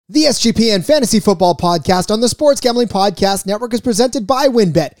The SGPN Fantasy Football Podcast on the Sports Gambling Podcast Network is presented by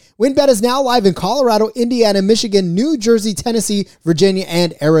WynnBET. WynnBET is now live in Colorado, Indiana, Michigan, New Jersey, Tennessee, Virginia,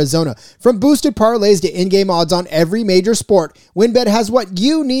 and Arizona. From boosted parlays to in-game odds on every major sport, WynnBET has what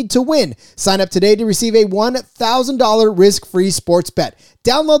you need to win. Sign up today to receive a $1,000 risk-free sports bet.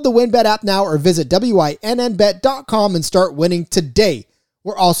 Download the WynnBET app now or visit WYNNBet.com and start winning today.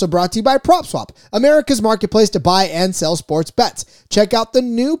 We're also brought to you by PropSwap, America's marketplace to buy and sell sports bets. Check out the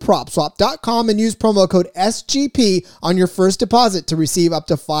new PropSwap.com and use promo code SGP on your first deposit to receive up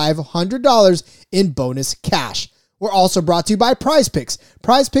to $500 in bonus cash. We're also brought to you by PrizePicks.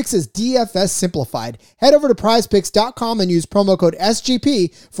 PrizePicks is DFS simplified. Head over to PrizePicks.com and use promo code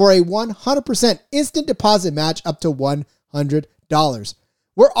SGP for a 100% instant deposit match up to $100.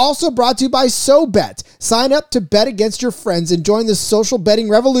 We're also brought to you by SoBet. Sign up to bet against your friends and join the social betting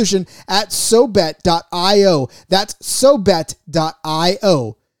revolution at SoBet.io. That's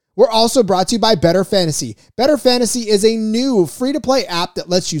SoBet.io. We're also brought to you by Better Fantasy. Better Fantasy is a new free-to-play app that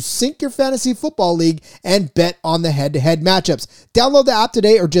lets you sync your fantasy football league and bet on the head-to-head matchups. Download the app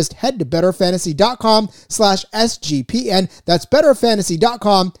today or just head to betterfantasy.com/SGPN. That's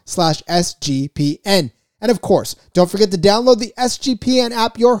betterfantasy.com/SGPN. And of course, don't forget to download the SGPN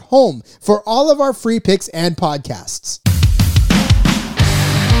app, your home, for all of our free picks and podcasts.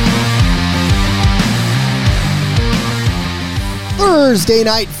 Thursday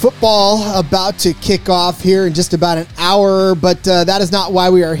night football about to kick off here in just about an hour, but that is not why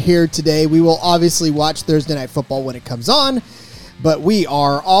we are here today. We will obviously watch Thursday night football when it comes on, but we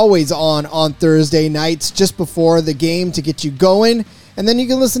are always on Thursday nights just before the game to get you going. And then you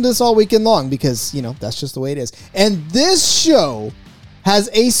can listen to this all weekend long because, you know, that's just the way it is. And this show has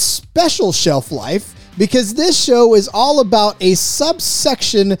a special shelf life because this show is all about a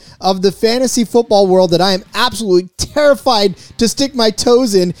subsection of the fantasy football world that I am absolutely terrified to stick my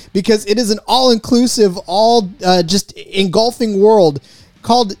toes in because it is an all-inclusive, just engulfing world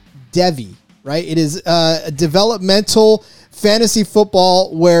called Devy, right? It is a developmental fantasy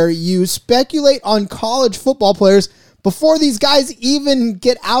football where you speculate on college football players before these guys even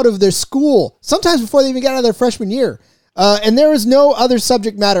get out of their school, sometimes before they even get out of their freshman year. And there is no other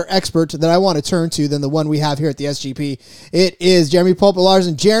subject matter expert that I want to turn to than the one we have here at the SGP. It is Jeremy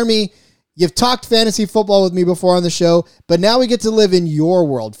Pope-Larsen. Jeremy, you've talked fantasy football with me before on the show, but now we get to live in your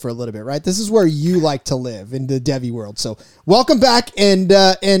world for a little bit, right? This is where you like to live, in the Devy world. So welcome back, and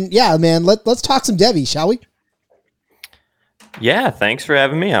yeah, man, let's talk some Devy, shall we? Yeah, thanks for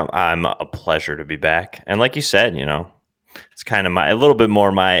having me. I'm a pleasure to be back. And like you said, you know, it's kind of a little bit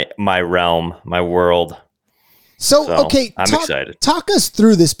more my realm, my world. So okay, I'm excited. Talk us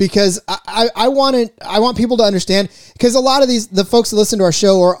through this because I want people to understand, because a lot of the folks that listen to our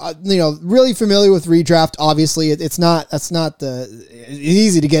show are really familiar with redraft. Obviously, it's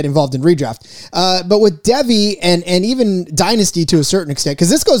easy to get involved in redraft, but with Devy and even Dynasty to a certain extent,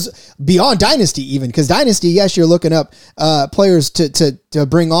 because this goes beyond Dynasty even, because Dynasty, yes, you're looking up players to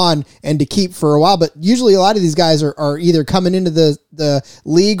bring on and to keep for a while, but usually a lot of these guys are either coming into the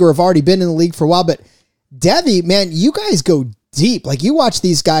league or have already been in the league for a while, but Devy, man, you guys go deep. Like, you watch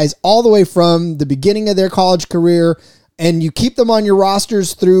these guys all the way from the beginning of their college career, and you keep them on your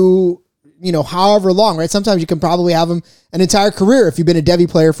rosters through, however long, right? Sometimes you can probably have them an entire career if you've been a Devy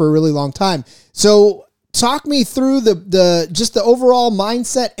player for a really long time. So talk me through the overall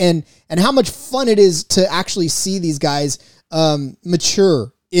mindset and how much fun it is to actually see these guys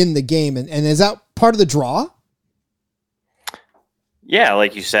mature in the game. And is that part of the draw? Yeah,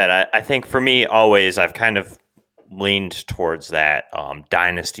 like you said, I think for me, always, I've kind of leaned towards that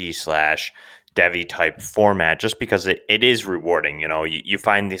dynasty / Devy type format just because it is rewarding. You know, you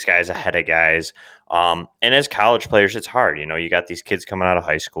find these guys ahead of guys. And as college players, it's hard. You know, you got these kids coming out of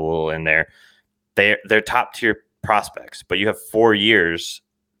high school and they're top tier prospects, but you have 4 years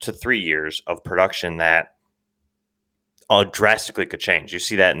to 3 years of production that drastically could change. You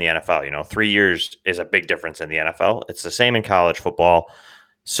see that in the NFL. You know, 3 years is a big difference in the NFL. It's the same in college football.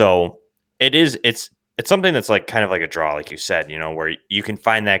 So it's something that's like kind of like a draw, like you said, you know, where you can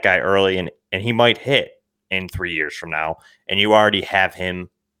find that guy early and he might hit in 3 years from now, and you already have him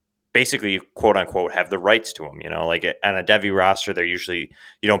basically, quote unquote, have the rights to him. You know, like on a Devy roster, they're usually,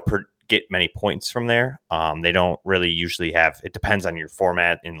 you don't get many points from there. They don't really usually have, it depends on your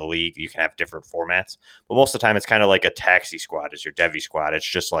format in the league. You can have different formats, but most of the time it's kind of like a taxi squad is your Devy squad. It's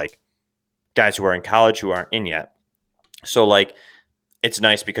just like guys who are in college who aren't in yet. So like, it's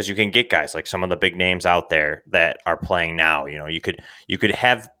nice because you can get guys like some of the big names out there that are playing now. You know, you could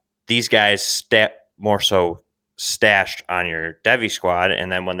have these guys more so stashed on your Devy squad,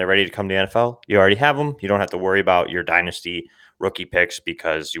 and then when they're ready to come to the NFL, you already have them. You don't have to worry about your dynasty rookie picks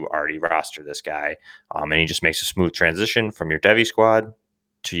because you already roster this guy. And he just makes a smooth transition from your Devy squad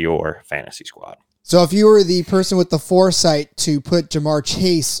to your fantasy squad. So if you were the person with the foresight to put Ja'Marr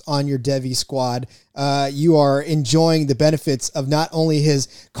Chase on your Devy squad, you are enjoying the benefits of not only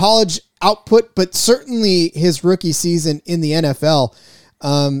his college output, but certainly his rookie season in the NFL.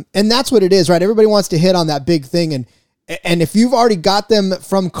 And that's what it is, right? Everybody wants to hit on that big thing. And if you've already got them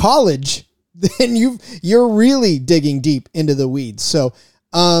from college, then you're really digging deep into the weeds. So,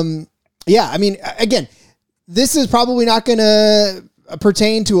 yeah, I mean, again, this is probably not going to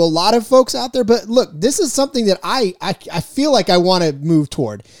pertain to a lot of folks out there, but look, this is something that I feel like I want to move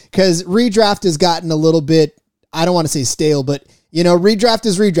toward, because redraft has gotten a little bit, I don't want to say stale, but redraft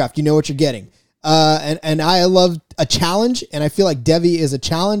is redraft. You know what you're getting. And I love a challenge, and I feel like Devy is a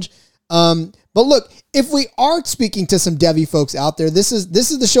challenge. But look, if we are speaking to some Devy folks out there, this is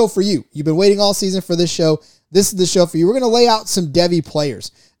the show for you. You've been waiting all season for this show. This is the show for you. We're going to lay out some Devy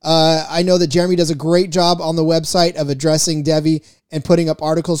players. I know that Jeremy does a great job on the website of addressing Devy and putting up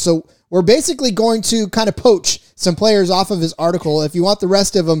articles. So we're basically going to kind of poach some players off of his article. If you want the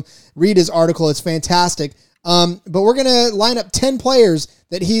rest of them, read his article. It's fantastic. But we're going to line up 10 players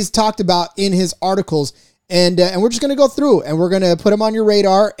that he's talked about in his articles. And we're just going to go through and we're going to put them on your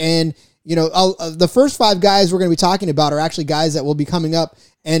radar. And, the first 5 guys we're going to be talking about are actually guys that will be coming up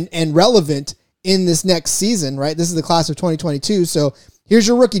and relevant in this next season, right? This is the class of 2022. So here's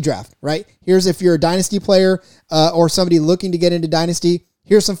your rookie draft, right? Here's if you're a dynasty player or somebody looking to get into dynasty,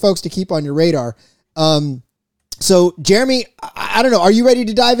 here's some folks to keep on your radar. So Jeremy, I don't know. Are you ready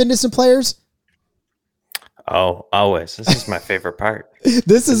to dive into some players? Oh, always. This is my favorite part.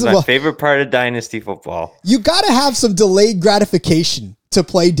 This is my favorite part of dynasty football. You got to have some delayed gratification to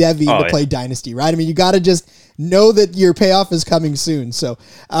play Devy and to play dynasty, right? I mean, you got to just know that your payoff is coming soon. So,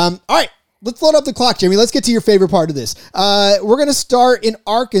 all right. Let's load up the clock, Jamie. Let's get to your favorite part of this. We're going to start in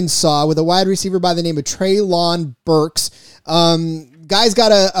Arkansas with a wide receiver by the name of Treylon Burks. Guy's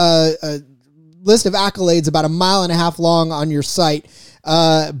got a list of accolades about 1.5 miles long on your site.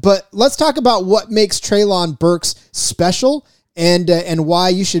 But let's talk about what makes Treylon Burks special and why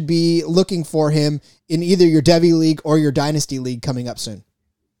you should be looking for him in either your Devy League or your Dynasty League coming up soon.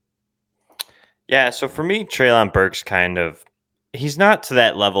 Yeah, so for me, Treylon Burks he's not to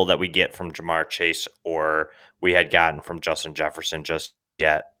that level that we get from Ja'Marr Chase or we had gotten from Justin Jefferson just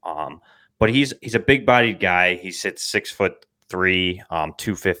yet. But he's a big-bodied guy. He sits 6'3",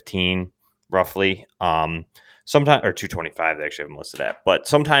 215 roughly. Sometimes, or 225, they actually have him listed at. But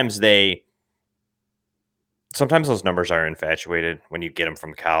sometimes those numbers are infatuated when you get them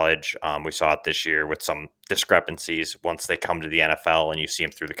from college. We saw it this year with some discrepancies once they come to the NFL and you see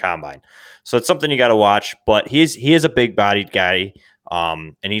him through the combine. So it's something you got to watch. But he is a big-bodied guy,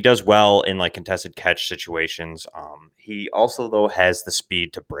 and he does well in like contested catch situations. He also though has the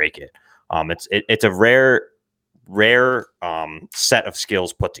speed to break it. It's a rare set of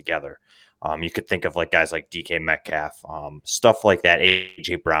skills put together. You could think of like guys like DK Metcalf, stuff like that,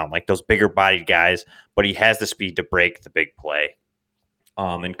 AJ Brown, like those bigger bodied guys, but he has the speed to break the big play.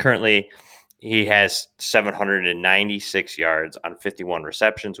 And currently he has 796 yards on 51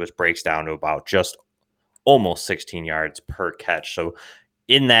 receptions, which breaks down to about just almost 16 yards per catch. So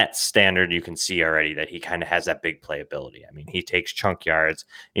in that standard, you can see already that he kind of has that big play ability. I mean, he takes chunk yards.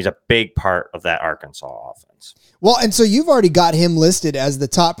 He's a big part of that Arkansas offense. Well, and so you've already got him listed as the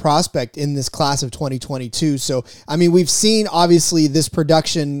top prospect in this class of 2022. So, I mean, we've seen obviously this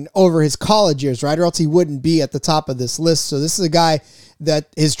production over his college years, right? Or else he wouldn't be at the top of this list. So this is a guy that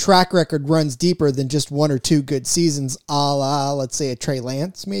his track record runs deeper than just 1 or 2 good seasons, a la, let's say, a Trey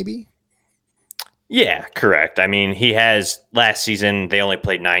Lance, maybe. Yeah, correct. I mean, he has last season, they only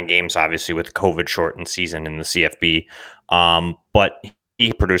played 9 games, obviously, with COVID shortened season in the CFB. But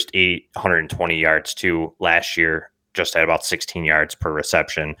he produced 820 yards too last year, just at about 16 yards per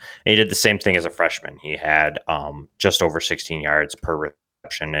reception. And he did the same thing as a freshman. He had just over 16 yards per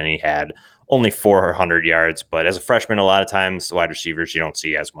reception, and he had only 400 yards. But as a freshman, a lot of times, wide receivers, you don't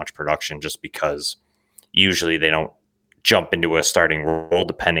see as much production just because usually they don't jump into a starting role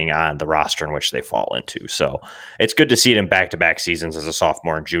depending on the roster in which they fall into. So it's good to see it in back-to-back seasons as a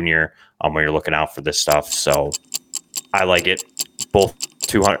sophomore and junior when you're looking out for this stuff. So I like it. Both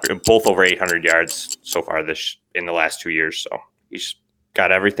over 800 yards so far in the last 2 years. So he's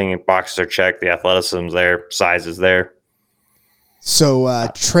got everything. Boxes are checked. The athleticism's there. Size is there. So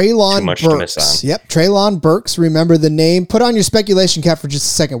Treylon Burks. Yep, Treylon Burks. Remember the name. Put on your speculation cap for just a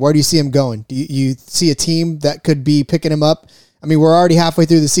second. Where do you see him going? Do you see a team that could be picking him up? I mean, we're already halfway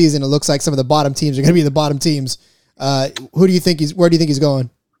through the season. It looks like some of the bottom teams are going to be the bottom teams. Who do you think where do you think he's going?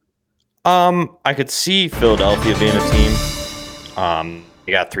 I could see Philadelphia being a team.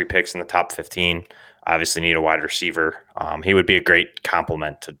 You got 3 picks in the top 15. Obviously need a wide receiver. He would be a great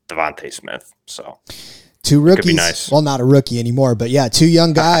complement to Devontae Smith. So 2 rookies. Could be nice. Well, not a rookie anymore, but yeah, 2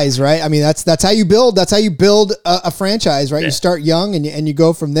 young guys, right? I mean, that's how you build. That's how you build a franchise, right? Yeah. You start young and you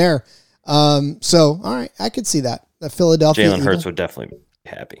go from there. So all right, I could see that. The Philadelphia Jalen Hurts would definitely be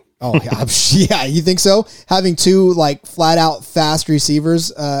happy. Oh yeah, yeah. You think so? Having 2 like flat out fast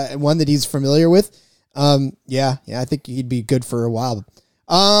receivers, one that he's familiar with. Yeah. I think he'd be good for a while.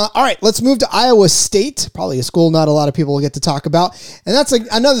 All right, let's move to Iowa State. Probably a school not a lot of people will get to talk about, and that's like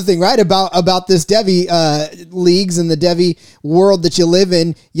another thing, right? About this Devy leagues and the Devy world that you live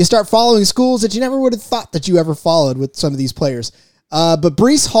in. You start following schools that you never would have thought that you ever followed with some of these players. But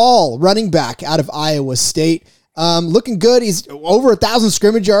Breece Hall, running back out of Iowa State. Looking good. He's over 1,000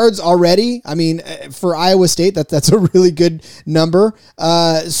 scrimmage yards already. I mean, for Iowa State, that's a really good number.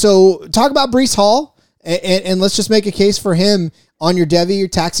 So talk about Breece Hall, and let's just make a case for him on your Devy, your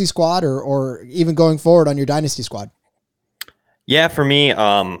taxi squad, or even going forward on your dynasty squad. Yeah, for me,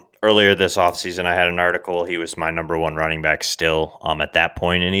 earlier this offseason, I had an article. He was my number 1 running back still at that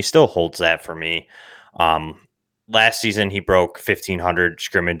point, and he still holds that for me. Last season, he broke 1,500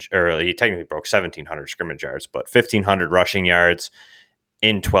 scrimmage, or he technically broke 1,700 scrimmage yards, but 1,500 rushing yards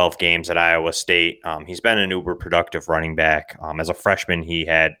in 12 games at Iowa State. He's been an uber productive running back. As a freshman, he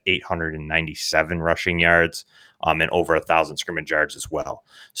had 897 rushing yards and over 1,000 scrimmage yards as well.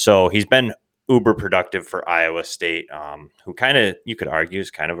 So he's been uber productive for Iowa State, who kind of, you could argue,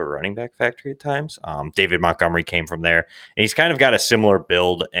 is kind of a running back factory at times. David Montgomery came from there, and he's kind of got a similar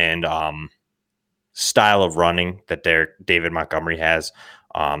build and style of running that David Montgomery has.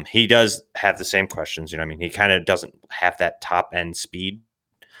 He does have the same questions. I mean, he kind of doesn't have that top end speed,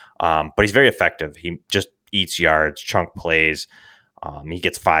 but he's very effective. He just eats yards, chunk plays. He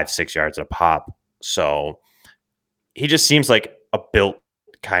gets 5-6 yards a pop. So he just seems like a built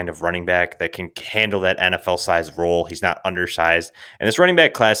kind of running back that can handle that NFL sized role. He's not undersized, and this running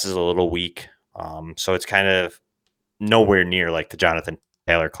back class is a little weak. So it's kind of nowhere near like the Jonathan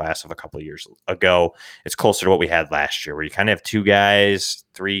Taylor class of a couple of years ago. It's closer to what we had last year, where you kind of have 2 guys,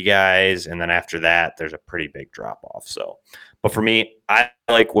 3 guys, and then after that, there's a pretty big drop off. So, but for me, I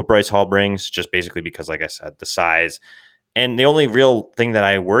like what Breece Hall brings, just basically because, like I said, the size. And the only real thing that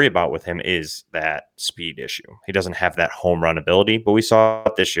I worry about with him is that speed issue. He doesn't have that home run ability, but we saw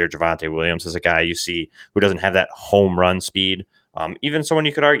this year, Javonte Williams is a guy you see who doesn't have that home run speed. Even someone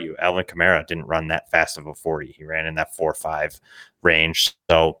you could argue, Alvin Kamara didn't run that fast of a 40. He ran in that 4.5 range.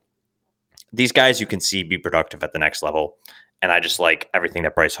 So these guys you can see be productive at the next level. And I just like everything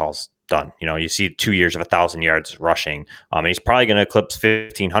that Breece Hall's done. You see 2 years of 1,000 yards rushing. And he's probably going to eclipse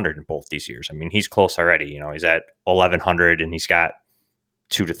 1,500 in both these years. I mean, he's close already. He's at 1,100 and he's got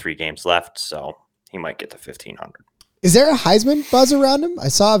 2 to 3 games left. So he might get to 1,500. Is there a Heisman buzz around him? I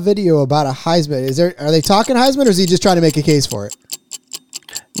saw a video about a Heisman. Are they talking Heisman, or is he just trying to make a case for it?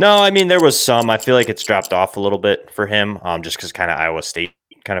 No, I mean, there was some. I feel like it's dropped off a little bit for him, just because kind of Iowa State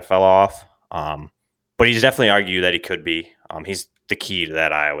kind of fell off. But he's definitely argued that he could be. He's the key to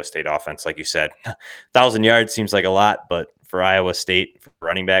that Iowa State offense, like you said. 1,000 yards seems like a lot, but for Iowa State for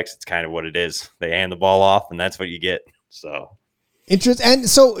running backs, it's kind of what it is. They hand the ball off, and that's what you get. So. Interest. And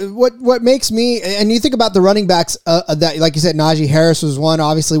so what makes me, and you think about the running backs that, like you said, Najee Harris was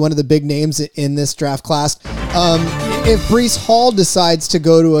obviously one of the big names in this draft class. If Breece Hall decides to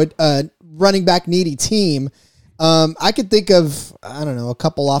go to a running back needy team, I could think of, I don't know, a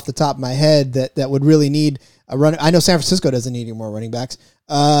couple off the top of my head that would really need a run. I know San Francisco doesn't need any more running backs.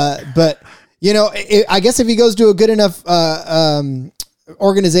 But I guess if he goes to a good enough,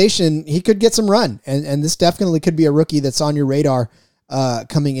 organization, he could get some run, and this definitely could be a rookie that's on your radar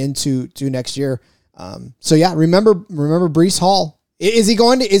coming into next year. So yeah, remember Breece Hall. Is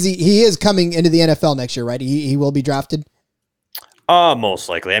he is coming into the NFL next year, right? He will be drafted. Most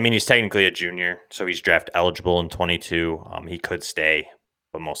likely. I mean, he's technically a junior, so he's draft eligible in 22. He could stay,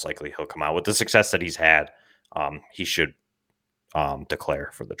 but most likely he'll come out with the success that he's had. He should declare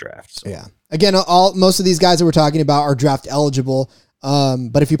for the draft. So. Yeah. Again, most of these guys that we're talking about are draft eligible.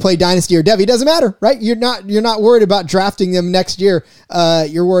 But if you play Dynasty or Devy, it doesn't matter, right? You're not worried about drafting them next year.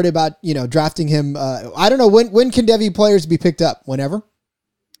 You're worried about, drafting him. I don't know when can Devy players be picked up? Whenever.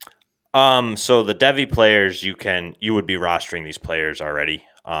 So the Devy players, you would be rostering these players already.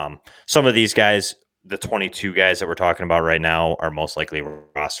 Some of these guys, the 22 guys that we're talking about right now, are most likely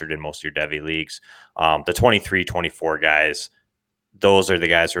rostered in most of your Devy leagues. The 23, 24 guys, those are the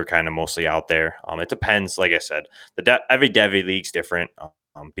guys who are kind of mostly out there. It depends. Like I said, every Devy league's different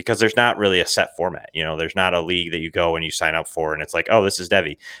because there's not really a set format. There's not a league that you go and you sign up for and it's like, oh, this is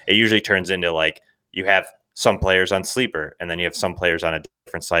Devy. It usually turns into like you have some players on Sleeper, and then you have some players on a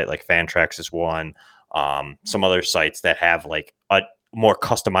different site like Fantrax is one. Some other sites that have like a more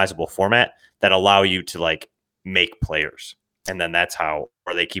customizable format that allow you to like make players. And then that's how,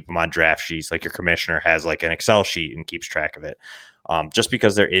 or they keep them on draft sheets. Like your commissioner has like an Excel sheet and keeps track of it. Just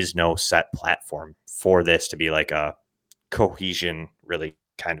because there is no set platform for this to be like a cohesion, really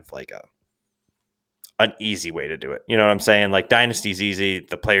kind of like an easy way to do it. You know what I'm saying? Like Dynasty's easy.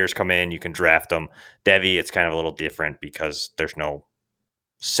 The players come in, you can draft them. Devy, it's kind of a little different because there's no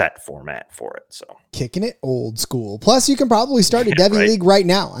set format for it. So kicking it old school. Plus you can probably start a Devy league right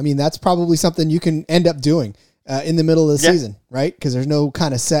now. I mean, that's probably something you can end up doing in the middle of the season, right? Because there's no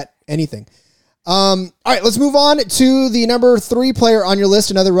kind of set anything. All right, let's move on to the number 3 player on your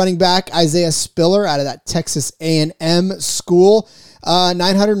list, another running back, Isaiah Spiller out of that Texas A&M school.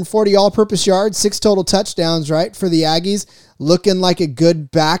 940 all-purpose yards, 6 total touchdowns, right, for the Aggies. Looking like a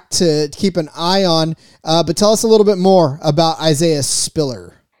good back to keep an eye on. But tell us a little bit more about Isaiah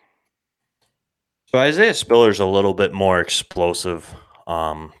Spiller. So Isaiah Spiller is a little bit more explosive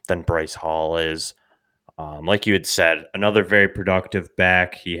than Bryce Hall is. Like you had said, another very productive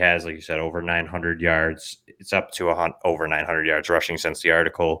back. He has, like you said, over 900 yards. It's up to over 900 yards rushing since the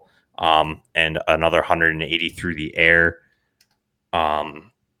article, and another 180 through the air.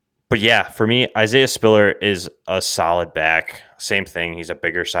 But yeah, for me, Isaiah Spiller is a solid back. Same thing. He's a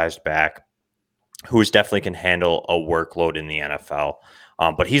bigger sized back who definitely can handle a workload in the NFL.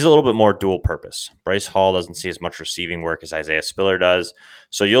 But he's a little bit more dual purpose. Bryce Hall doesn't see as much receiving work as Isaiah Spiller does.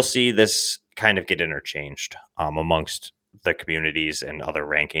 So you'll see this kind of get interchanged amongst the communities and other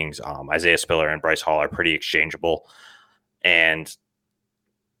rankings. Isaiah Spiller and Bryce Hall are pretty exchangeable, and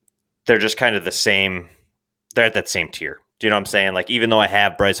they're just kind of the same. They're at that same tier. Do you know what I'm saying? Like, even though I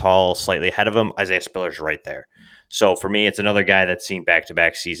have Bryce Hall slightly ahead of him, Isaiah Spiller's right there. So for me, it's another guy that's seen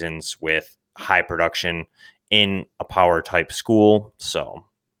back-to-back seasons with high production in a power type school. So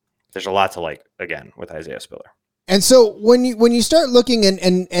there's a lot to like, again, with Isaiah Spiller. And so when you start looking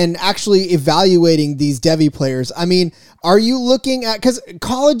and actually evaluating these Devy players, I mean, are you looking at, because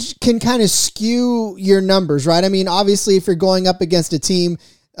college can kind of skew your numbers, right? I mean, obviously, if you're going up against a team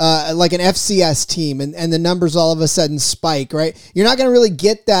like an FCS team and the numbers all of a sudden spike, right? You're not going to really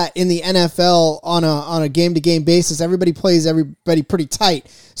get that in the NFL on a game-to-game basis. Everybody plays everybody pretty tight.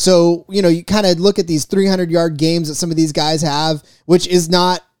 So, you know, you kind of look at these 300-yard games that some of these guys have, which is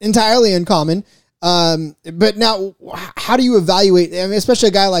not entirely uncommon. But now, how do you evaluate, I mean, especially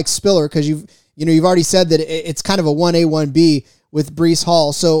a guy like Spiller, because you've already said that it's kind of a 1A, 1B with Breece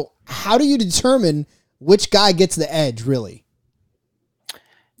Hall. So how do you determine which guy gets the edge, really?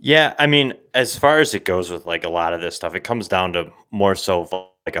 Yeah, I mean, as far as it goes with like a lot of this stuff, it comes down to more so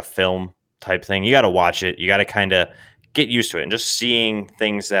like a film type thing. You got to watch it. You got to kind of get used to it, and just seeing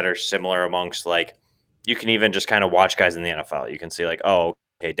things that are similar amongst, like, you can even just kind of watch guys in the NFL. You can see like, oh,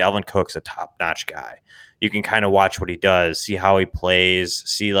 okay, Dalvin Cook's a top-notch guy. You can kind of watch what he does, see how he plays,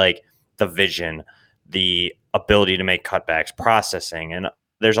 see like the vision, the ability to make cutbacks, processing. And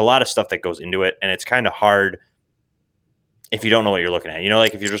there's a lot of stuff that goes into it. And it's kind of hard if you don't know what you're looking at. You know,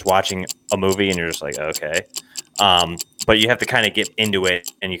 like if you're just watching a movie and you're just like, okay. But you have to kind of get into it,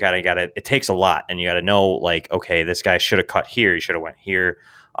 and you got to, it takes a lot, and you got to know like, okay, this guy should have cut here. He should have went here.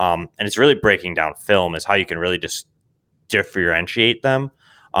 And it's really breaking down film is how you can really just differentiate them.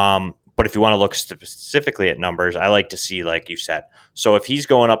 But if you want to look specifically at numbers, I like to see, like you said, so if he's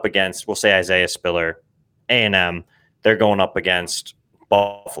going up against, we'll say Isaiah Spiller, A&M, they're going up against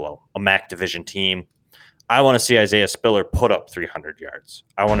Buffalo, a MAC division team. I want to see Isaiah Spiller put up 300 yards.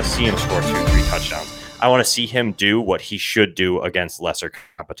 I want to see him score 2-3 touchdowns. I want to see him do what he should do against lesser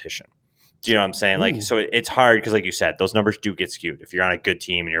competition. Do you know what I'm saying? Like, so it's hard because, like you said, those numbers do get skewed. If you're on a good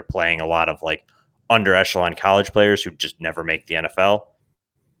team and you're playing a lot of like under echelon college players who just never make the NFL,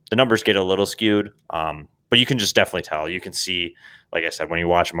 the numbers get a little skewed. But you can just definitely tell. You can see, like I said, when you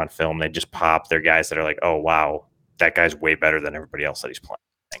watch them on film, they just pop. They're guys that are like, oh, wow, that guy's way better than everybody else that he's playing.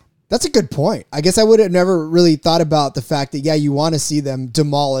 That's a good point. I guess I would have never really thought about the fact that, yeah, you want to see them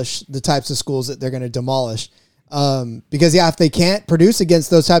demolish the types of schools that they're going to demolish. Because, yeah, if they can't produce against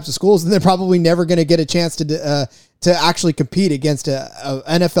those types of schools, then they're probably never going to get a chance to actually compete against a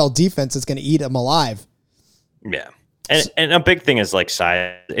NFL defense that's going to eat them alive. Yeah. And a big thing is like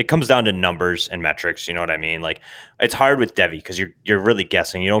size. It comes down to numbers and metrics. You know what I mean? Like, it's hard with Devy because you're really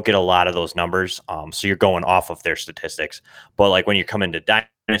guessing. You don't get a lot of those numbers. So you're going off of their statistics. But like when you come into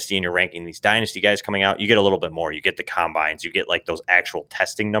Dynasty and you're ranking these Dynasty guys coming out, you get a little bit more. You get the combines. You get like those actual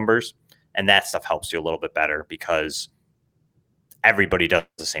testing numbers. And that stuff helps you a little bit better because everybody does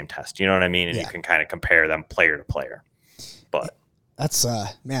the same test. You know what I mean? And you can kind of compare them player to player. But That's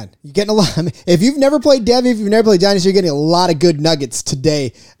man, you're getting a lot. I mean, if you've never played Devy, if you've never played Dynasty, you're getting a lot of good nuggets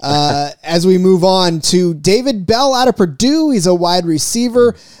today. As we move on to David Bell out of Purdue, he's a wide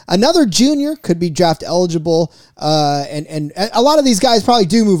receiver, another junior, could be draft eligible. And a lot of these guys probably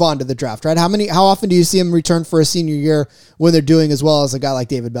do move on to the draft, right? How often do you see him return for a senior year when they're doing as well as a guy like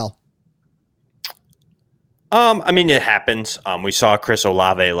David Bell? I mean, it happens. We saw Chris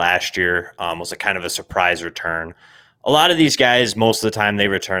Olave last year, was a kind of a surprise return. A lot of these guys, most of the time they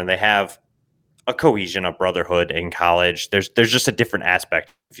return, they have a cohesion, a brotherhood in college. There's just a different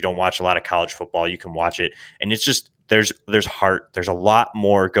aspect. If you don't watch a lot of college football, you can watch it. And it's just, there's heart. There's a lot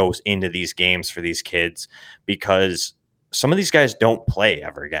more goes into these games for these kids because some of these guys don't play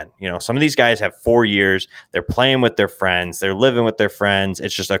ever again. You know, some of these guys have 4 years. They're playing with their friends. They're living with their friends.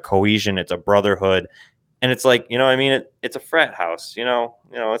 It's just a cohesion. It's a brotherhood. And it's like, you know what I mean? It's a frat house,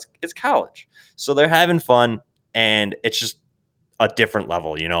 it's college. So they're having fun. And it's just a different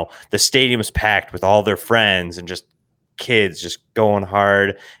level, the stadium's packed with all their friends and just kids just going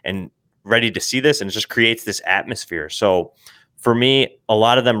hard and ready to see this. And it just creates this atmosphere. So for me, a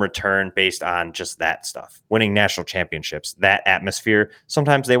lot of them return based on just that stuff, winning national championships, that atmosphere.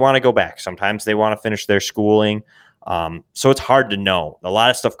 Sometimes they want to go back. Sometimes they want to finish their schooling. So it's hard to know. A lot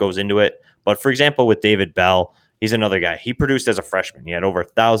of stuff goes into it. But for example, with David Bell, he's another guy. He produced as a freshman. He had over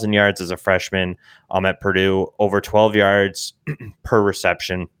 1,000 yards as a freshman at Purdue, over 12 yards per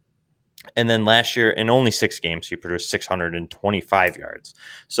reception. And then last year, in only 6 games, he produced 625 yards.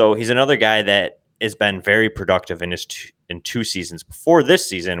 So he's another guy that has been very productive in 2 seasons before this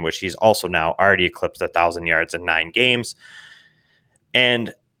season, which he's also now already eclipsed 1,000 yards in 9 games.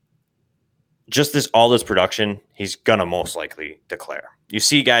 And just all this production, he's going to most likely declare. You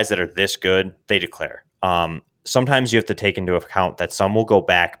see guys that are this good, they declare. Sometimes you have to take into account that some will go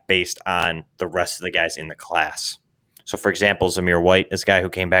back based on the rest of the guys in the class. So, for example, Zamir White, this guy who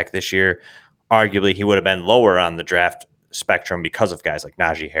came back this year, arguably he would have been lower on the draft spectrum because of guys like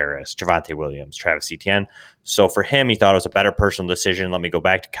Najee Harris, Javonte Williams, Travis Etienne. So for him, he thought it was a better personal decision. Let me go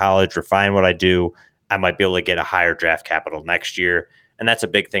back to college, refine what I do. I might be able to get a higher draft capital next year. And that's a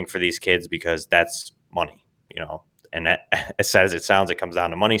big thing for these kids because that's money, and that, it sounds, it comes down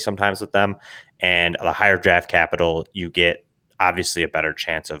to money sometimes with them. And the higher draft capital, you get obviously a better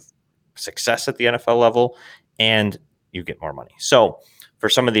chance of success at the NFL level, and you get more money. So for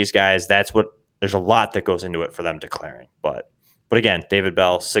some of these guys, there's a lot that goes into it for them declaring. But again, David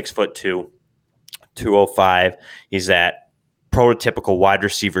Bell, 6'2", 205. He's that prototypical wide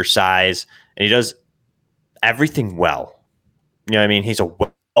receiver size, and he does everything well. You know what I mean? He's a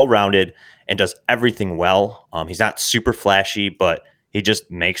well-rounded and does everything well. He's not super flashy, but he just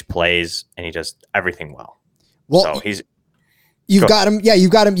makes plays and he does everything well. Well, so you've got him. Yeah, you've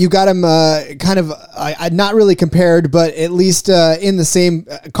got him. Kind of not really compared, but at least in the same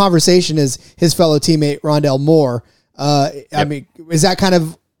conversation as his fellow teammate Rondale Moore. Yep. I mean, is that kind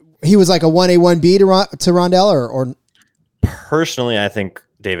of, he was like a 1A, 1B to Rondale or? Personally, I think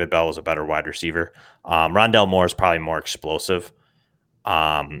David Bell was a better wide receiver. Rondale Moore is probably more explosive.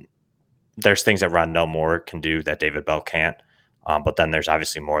 There's things that Rondale Moore can do that David Bell can't. But then there's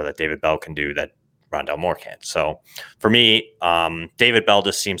obviously more that David Bell can do that Rondale Moore can't. So for me, David Bell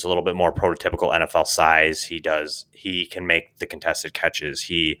just seems a little bit more prototypical NFL size. He can make the contested catches.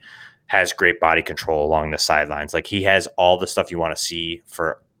 He has great body control along the sidelines. Like, he has all the stuff you want to see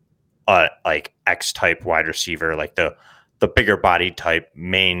for like X-type wide receiver, like the bigger body type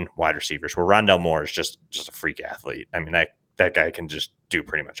main wide receivers, where Rondale Moore is just a freak athlete. I mean, that guy can just do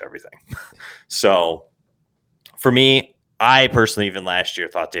pretty much everything. So for me, I personally, even last year,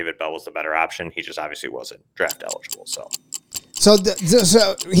 thought David Bell was the better option. He just obviously wasn't draft eligible. So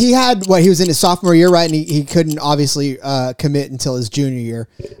he had he was in his sophomore year, right? And he couldn't obviously commit until his junior year.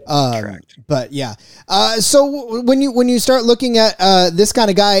 Correct. But yeah. So when you start looking at this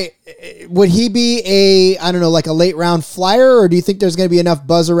kind of guy, would he be like a late round flyer, or do you think there's going to be enough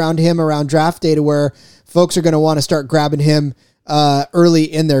buzz around him around draft day to where folks are going to want to start grabbing him early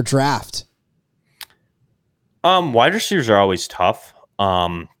in their draft? Wide receivers are always tough,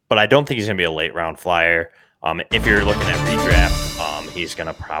 but I don't think he's going to be a late round flyer. If you're looking at redraft, he's going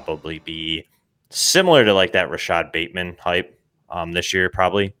to probably be similar to like that Rashad Bateman hype this year,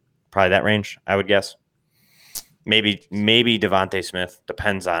 probably that range, I would guess. Maybe Devontae Smith,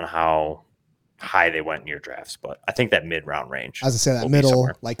 depends on how high they went in your drafts, but I think that mid-round range. As I said, that middle,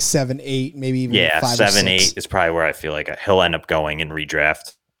 like 7, 8, maybe even 5 7, or 6. 8 is probably where I feel like he'll end up going in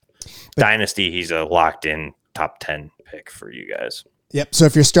redraft. But Dynasty, he's a locked-in top 10 pick for you guys. Yep. So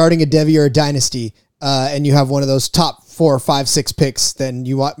if you're starting a Devy or a Dynasty, and you have one of those top 4, 5, 6 picks, then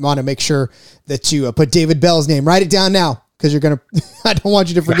you want to make sure that you put David Bell's name. Write it down now. because I don't want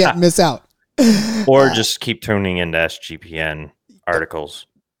you to forget and miss out. Or just keep tuning into SGPN articles,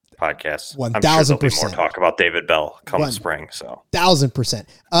 podcasts. 1,000%. I'm sure there'll be more talk about David Bell come spring. So 1,000%.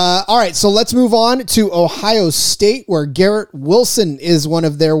 All right, so let's move on to Ohio State, where Garrett Wilson is one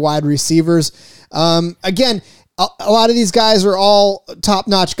of their wide receivers. Again, a lot of these guys are all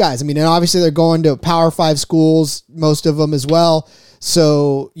top-notch guys. I mean, and obviously they're going to Power 5 schools, most of them as well.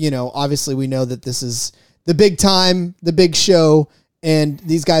 So, obviously we know that this is the big time, the big show, and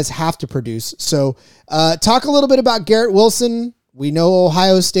these guys have to produce. So talk a little bit about Garrett Wilson. We know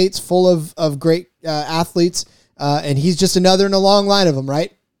Ohio State's full of great athletes, and he's just another in a long line of them,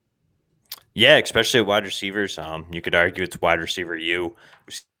 right? Yeah, especially at wide receivers. You could argue it's wide receiver U.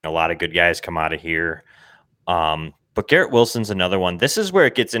 We've seen a lot of good guys come out of here. But Garrett Wilson's another one. This is where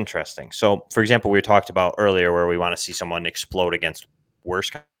it gets interesting. So, for example, we talked about earlier where we want to see someone explode against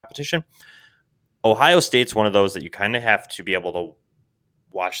worse competition. Ohio State's one of those that you kind of have to be able to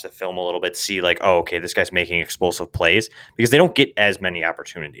watch the film a little bit, see like, oh, okay, this guy's making explosive plays, because they don't get as many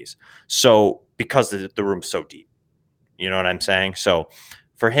opportunities. So because the room's so deep, you know what I'm saying? So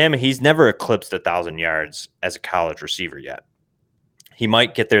for him, he's never eclipsed 1,000 yards as a college receiver yet. He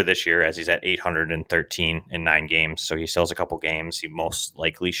might get there this year as he's at 813 in 9 games. So he still has a couple games. He most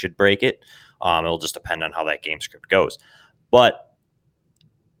likely should break it. It'll just depend on how that game script goes. But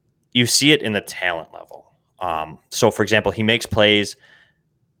you see it in the talent level. So for example, he makes plays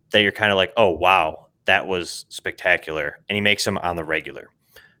that you're kind of like, oh, wow, that was spectacular. And he makes them on the regular.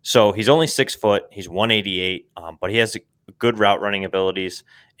 So he's only 6 foot. He's 188, but he has good route running abilities.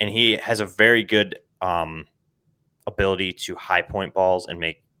 And he has a very good ability to high point balls and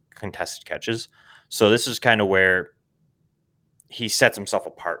make contested catches. So this is kind of where he sets himself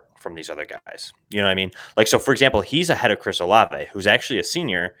apart from these other guys. You know what I mean? Like, so for example, he's ahead of Chris Olave, who's actually a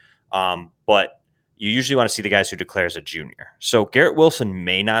senior, but you usually want to see the guys who declare as a junior. So Garrett Wilson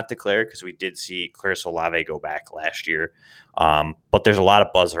may not declare because we did see Chris Olave go back last year. But there's a lot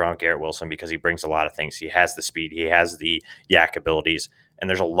of buzz around Garrett Wilson because he brings a lot of things. He has the speed. He has the yak abilities. And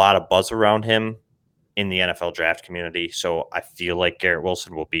there's a lot of buzz around him in the NFL draft community. So I feel like Garrett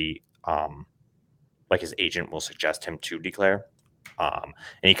Wilson will be, like his agent will suggest him to declare. And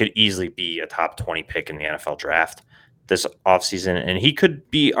he could easily be a top 20 pick in the NFL draft this offseason. And he could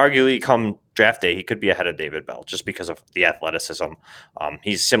be arguably come draft day, he could be ahead of David Bell just because of the athleticism.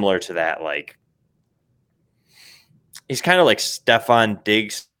 He's similar to that. Like, he's kind of like Stefon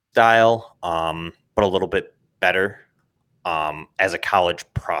Diggs style, but a little bit better as a college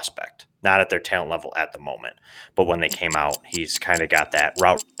prospect. Not at their talent level at the moment, but when they came out, he's kind of got that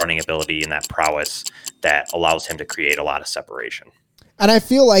route running ability and that prowess that allows him to create a lot of separation. And I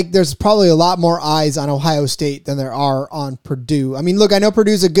feel like there's probably a lot more eyes on Ohio State than there are on Purdue. I mean, look, I know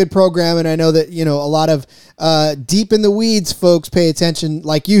Purdue's a good program, and I know that, a lot of deep in the weeds folks pay attention,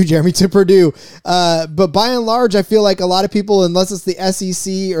 like you, Jeremy, to Purdue. But by and large, I feel like a lot of people, unless it's the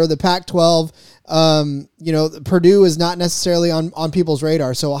SEC or the Pac-12, Purdue is not necessarily on people's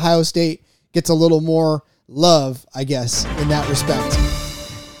radar. So Ohio State gets a little more love, I guess, in that respect.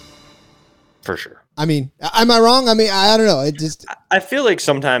 For sure. I mean, am I wrong? I mean, I don't know. I feel like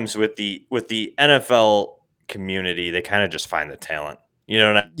sometimes with the NFL community, they kind of just find the talent. You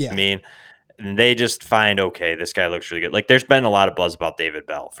know what I mean? And they just find, okay, this guy looks really good. Like, there's been a lot of buzz about David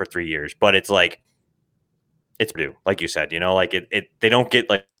Bell for 3 years, but it's like, it's Purdue, like you said, like they don't get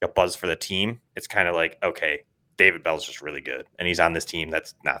like a buzz for the team. It's kind of like, okay, David Bell's just really good, and he's on this team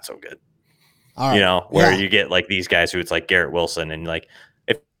that's not so good. All right. Where you get like these guys who it's like Garrett Wilson, and like,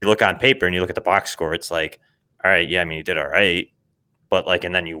 if you look on paper and you look at the box score, it's like, all right, yeah, I mean, he did all right. But like,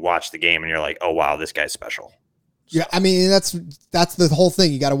 and then you watch the game and you're like, oh, wow, this guy's special. So. Yeah, I mean, that's the whole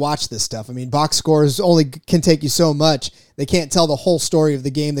thing. You got to watch this stuff. I mean, box scores only can take you so much. They can't tell the whole story of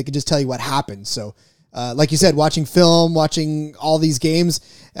the game. They can just tell you what happened. So, like you said, watching film, watching all these games,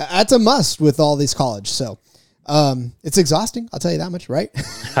 that's a must with all these college. So, it's exhausting. I'll tell you that much, right?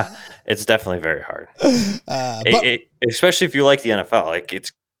 It's definitely very hard. Especially if you like the NFL, like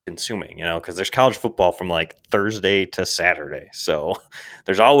it's consuming, because there's college football from like Thursday to Saturday. So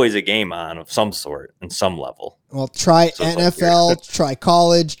there's always a game on of some sort and some level. Well, try NFL, try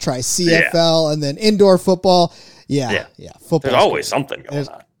college, try CFL, and then indoor football. Yeah. Football. There's always something going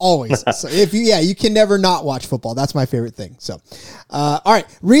on. Always. So you can never not watch football. That's my favorite thing. So, all right,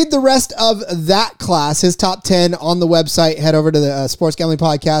 read the rest of that class, his top 10 on the website. Head over to the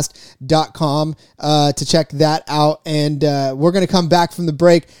sportsgamblingpodcast.com to check that out. And we're going to come back from the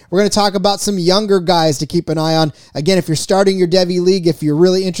break. We're going to talk about some younger guys to keep an eye on. Again, if you're starting your Devy League, if you're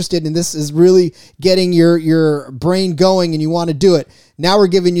really interested and this is really getting your brain going and you want to do it, now we're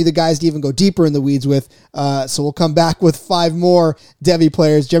giving you the guys to even go deeper in the weeds with. So we'll come back with 5 more Devy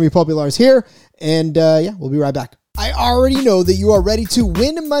players. Jeremy Popilar is here, and we'll be right back. I already know that you are ready to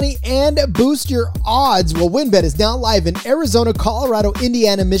win money and boost your odds. Well, WynnBET is now live in Arizona, Colorado,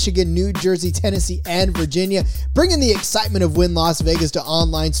 Indiana, Michigan, New Jersey, Tennessee, and Virginia, bringing the excitement of Wynn Las Vegas to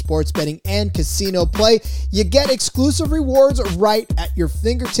online sports betting and casino play. You get exclusive rewards right at your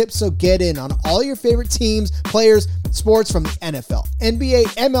fingertips, so get in on all your favorite teams, players, sports from the NFL, NBA,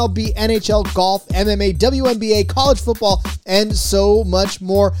 MLB, NHL, golf, MMA, WNBA, college football, and so much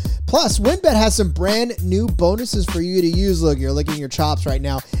more. Plus, WynnBET has some brand new bonuses for you to use. Look, you're licking your chops right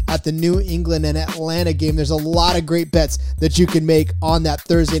now at the New England and Atlanta game. There's a lot of great bets that you can make on that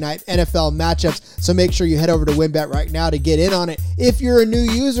Thursday night NFL matchups. So make sure you head over to WynnBET right now to get in on it. If you're a new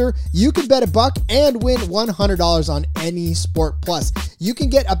user, you can bet $1 and win $100 on any sport. Plus, you can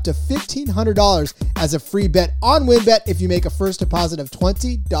get up to $1,500 as a free bet on WynnBET if you make a first deposit of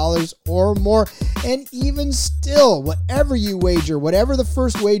 $20 or more. And even still, whatever you wager, whatever the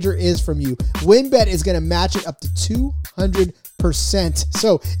first wager is from you, WynnBET is going to match it up to 200%.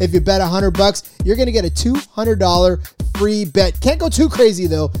 So if you bet $100, you're going to get a $200 free bet. Can't go too crazy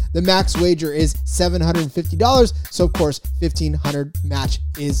though. The max wager is $750. So of course, $1,500 match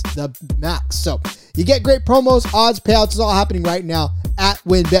is the max. So you get great promos, odds, payouts. It's all happening right now at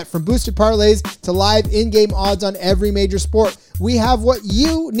WynnBET. From boosted parlays to live in-game odds on every major sport, we have what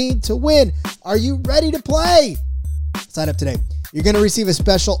you need to win. Are you ready to play? Sign up today. You're going to receive a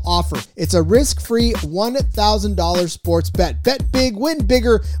special offer. It's a risk-free $1,000 sports bet. Bet big, win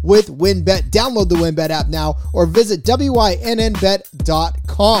bigger with WynnBET. Download the WynnBET app now or visit wynnbet.com.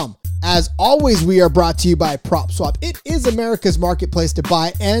 As always, we are brought to you by PropSwap. It is America's marketplace to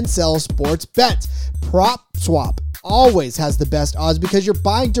buy and sell sports bets. PropSwap always has the best odds because you're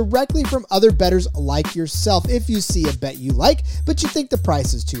buying directly from other bettors like yourself. If you see a bet you like, but you think the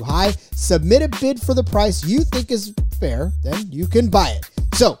price is too high, submit a bid for the price you think is fair, then you can buy it.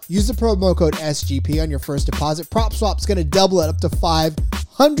 So use the promo code SGP on your first deposit. PropSwap's going to double it up to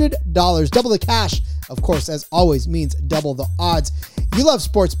 $500. Double the cash, of course, as always, means double the odds. You love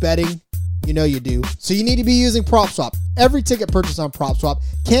sports betting. You know you do. So you need to be using PropSwap. Every ticket purchased on PropSwap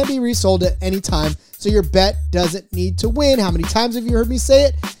can be resold at any time, so your bet doesn't need to win. How many times have you heard me say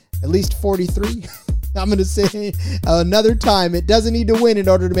it? At least 43. I'm going to say another time. It doesn't need to win in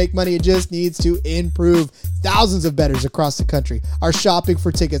order to make money. It just needs to improve. Thousands of bettors across the country are shopping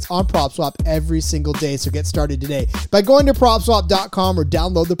for tickets on PropSwap every single day. So get started today by going to PropSwap.com or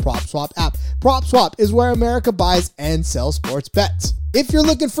download the PropSwap app. PropSwap is where America buys and sells sports bets. If you're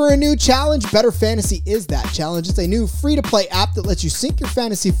looking for a new challenge, Better Fantasy is that challenge. It's a new free-to-play app that lets you sync your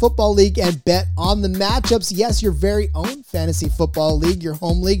fantasy football league and bet on the matchups. Yes, your very own fantasy football league, your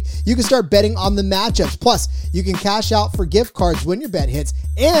home league. You can start betting on the matchups. Plus, you can cash out for gift cards when your bet hits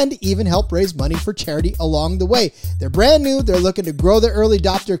and even help raise money for charity along the way. They're brand new. They're looking to grow their early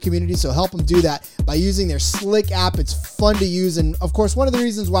adopter community, so help them do that by using their slick app. It's fun to use, and of course, one of the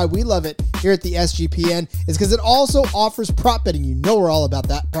reasons why we love it here at the SGPN is because it also offers prop betting. You know we're all about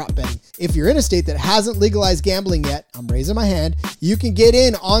that prop betting. If you're in a state that hasn't legalized gambling yet, I'm raising my hand, you can get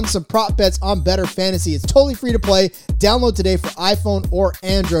in on some prop bets on Better Fantasy. It's totally free to play. Download today for iPhone or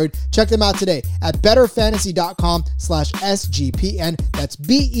Android. Check them out today at betterfantasy.com/SGPN. That's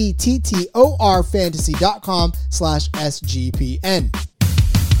BETTOR fantasy.com/SGPN.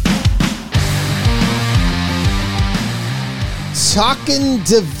 Talking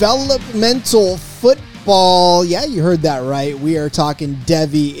developmental football. Yeah, you heard that right. We are talking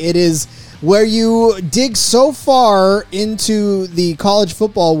Devy. It is where you dig so far into the college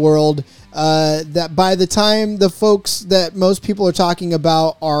football world that by the time the folks that most people are talking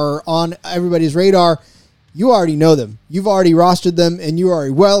about are on everybody's radar, you already know them. You've already rostered them, and you are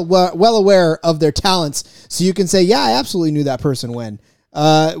well aware of their talents. So you can say, yeah, I absolutely knew that person when.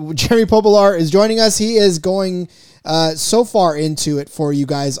 Jeremy Popilar is joining us. He is going so far into it for you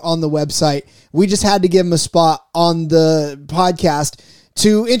guys on the website. We just had to give him a spot on the podcast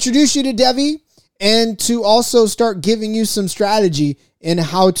to introduce you to Devy and to also start giving you some strategy in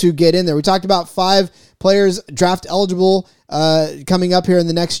how to get in there. We talked about 5 players draft eligible coming up here in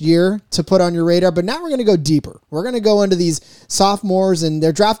the next year to put on your radar, but now we're going to go deeper. We're going to go into these sophomores, and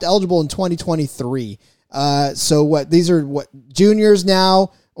they're draft eligible in 2023. So these are juniors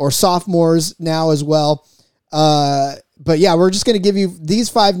now. or sophomores now as well. But yeah, we're just going to give you these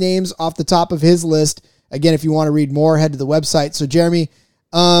 5 names off the top of his list. Again, if you want to read more, head to the website. So Jeremy,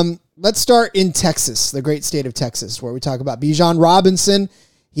 let's start in Texas, the great state of Texas, where we talk about Bijan Robinson.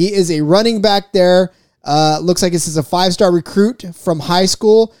 He is a running back there. Looks like this is a 5-star recruit from high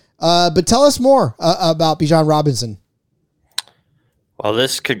school. But tell us more about Bijan Robinson. Well,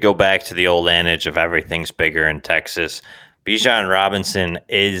 this could go back to the old adage of everything's bigger in Texas. Bijan Robinson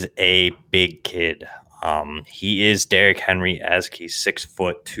is a big kid. He is Derrick Henry-esque. He's 6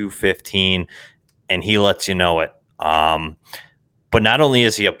 foot, 215, and he lets you know it. But not only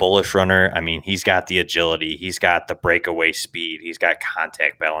is he a bullish runner, I mean, he's got the agility, he's got the breakaway speed, he's got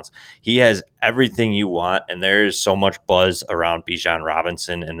contact balance. He has everything you want, and there is so much buzz around Bijan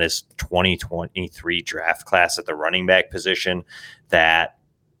Robinson in this 2023 draft class at the running back position that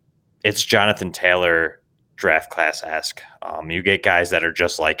it's Jonathan Taylor draft class-esque. You get guys that are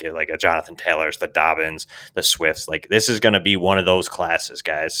just like it, like a Jonathan Taylor's, the Dobbins, the Swifts. Like, this is going to be one of those classes,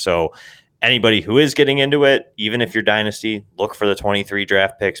 guys. So anybody who is getting into it, even if you're dynasty, look for the 23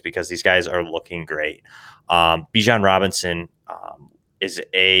 draft picks because these guys are looking great. Bijan Robinson is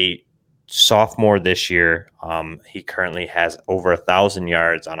a sophomore this year. He currently has over 1,000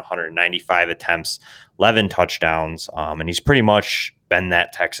 yards on 195 attempts, 11 touchdowns, and he's pretty much been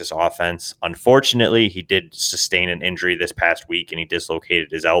that Texas offense. Unfortunately, he did sustain an injury this past week, and he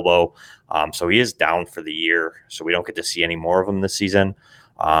dislocated his elbow, so he is down for the year, so we don't get to see any more of him this season.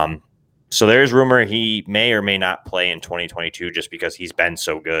 So there's rumor he may or may not play in 2022 just because he's been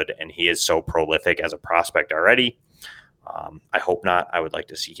so good and he is so prolific as a prospect already. I hope not. I would like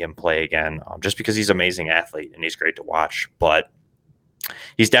to see him play again just because he's an amazing athlete and he's great to watch. But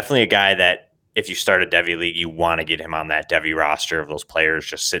he's definitely a guy that if you start a Devy league, you want to get him on that Devy roster of those players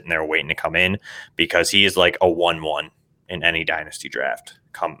just sitting there waiting to come in because he is like a 1-1 in any dynasty draft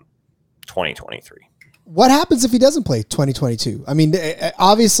come 2023. What happens if he doesn't play 2022? I mean,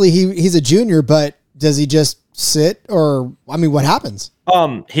 obviously he's a junior, but does he just sit or, I mean, what happens?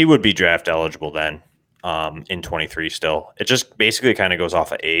 He would be draft eligible then in 23 still. It just basically kind of goes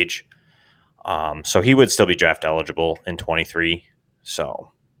off of age. So he would still be draft eligible in 23.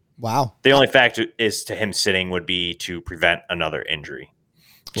 So wow. The only factor is to him sitting would be to prevent another injury.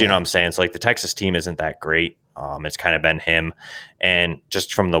 Do you know what I'm saying? It's like the Texas team isn't that great. It's kind of been him, and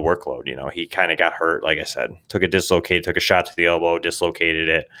just from the workload, you know, he kind of got hurt. Like I said, took a shot to the elbow, dislocated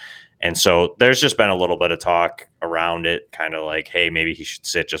it. And so there's just been a little bit of talk around it, kind of like, hey, maybe he should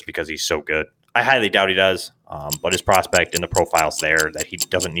sit just because he's so good. I highly doubt he does, but his prospect and the profile's there that he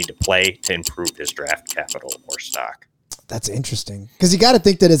doesn't need to play to improve his draft capital or stock. That's interesting because you got to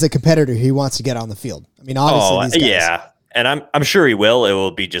think that as a competitor, he wants to get on the field. I mean, obviously, these guys, yeah. And I'm sure he will. It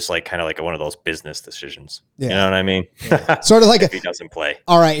will be just like kind of like one of those business decisions. Yeah. You know what I mean? Yeah. Sort of like if he doesn't play.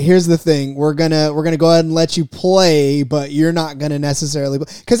 All right, here's the thing. We're gonna go ahead and let you play, but you're not gonna necessarily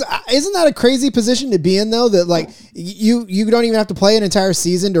because isn't that a crazy position to be in though? That like you don't even have to play an entire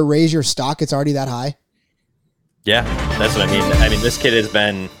season to raise your stock. It's already that high. Yeah, that's what I mean. I mean, this kid has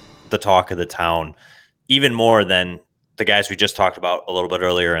been the talk of the town, even more than the guys we just talked about a little bit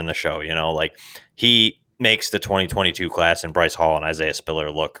earlier in the show. You know, like he makes the 2022 class and Bryce Hall and Isaiah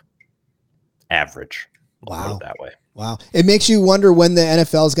Spiller look average. Wow. Put it that way. Wow. It makes you wonder when the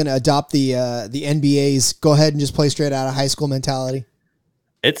NFL is going to adopt the NBA's go ahead and just play straight out of high school mentality.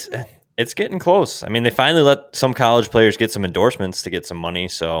 It's getting close. I mean, they finally let some college players get some endorsements to get some money.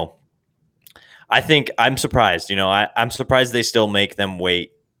 So I think I'm surprised, you know, I'm surprised they still make them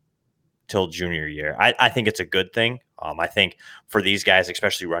wait till junior year. I think it's a good thing. I think for these guys,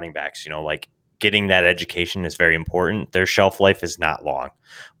 especially running backs, you know, like, getting that education is very important. Their shelf life is not long.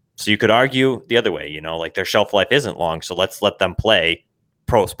 So you could argue the other way, you know, like their shelf life isn't long. So let's let them play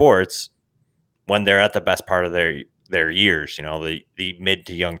pro sports when they're at the best part of their years, you know, the mid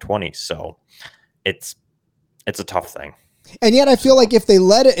to young 20s. So it's a tough thing. And yet I feel like if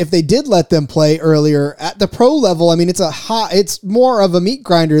they did let them play earlier at the pro level, I mean, it's more of a meat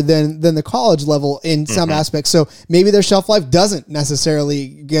grinder than the college level in some aspects. So maybe their shelf life doesn't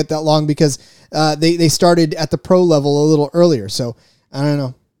necessarily get that long because they started at the pro level a little earlier. So I don't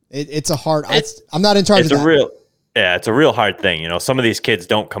know. It's a hard, I'm not in charge of that. It's a real hard thing. You know, some of these kids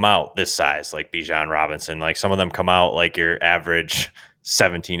don't come out this size like Bijan Robinson. Like some of them come out like your average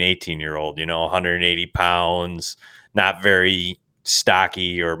 17, 18-year-old, you know, 180 pounds, not very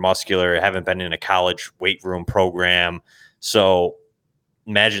stocky or muscular, haven't been in a college weight room program. So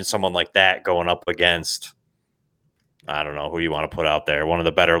imagine someone like that going up against, I don't know who you want to put out there, one of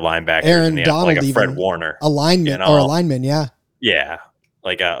the better linebackers Aaron Donald, like a Fred Warner. A lineman, yeah. Yeah,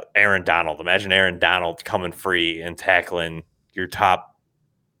 like Aaron Donald. Imagine Aaron Donald coming free and tackling your top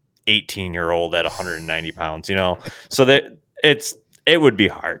 18-year-old at 190 pounds, so that it would be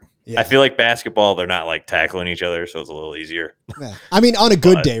hard. Yeah. I feel like basketball, they're not like tackling each other, so it's a little easier. Yeah. I mean, on a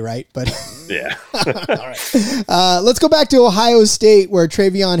good day, right? But yeah. All right. Let's go back to Ohio State, where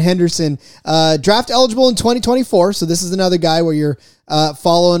TreVeyon Henderson, draft eligible in 2024. So this is another guy where you're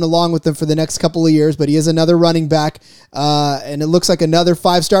following along with them for the next couple of years, but he is another running back, and it looks like another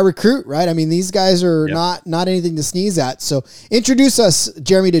 5-star recruit, right? I mean, these guys are not anything to sneeze at. So introduce us,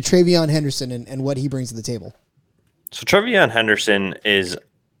 Jeremy, to TreVeyon Henderson and what he brings to the table. So TreVeyon Henderson is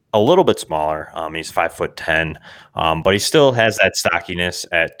a little bit smaller. He's 5'10", but he still has that stockiness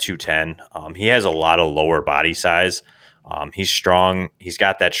at 210. He has a lot of lower body size. He's strong. He's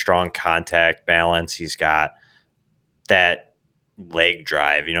got that strong contact balance. He's got that leg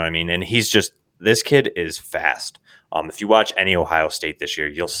drive, you know what I mean? And this kid is fast. If you watch any Ohio State this year,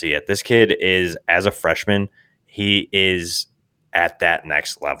 you'll see it. This kid is, as a freshman, he is at that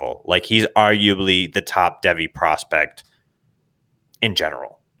next level. Like, he's arguably the top Devy prospect in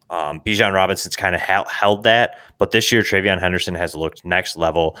general. Bijan Robinson's kind of held that, but this year TreVeyon Henderson has looked next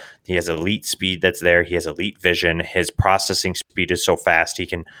level. He has elite speed that's there. He has elite vision. His processing speed is so fast. He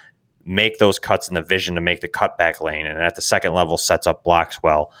can make those cuts in the vision to make the cutback lane, and at the second level sets up blocks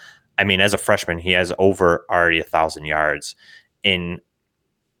well. I mean, as a freshman, he has over already 1,000 yards on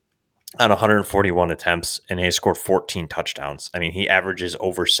 141 attempts, and he has scored 14 touchdowns. I mean, he averages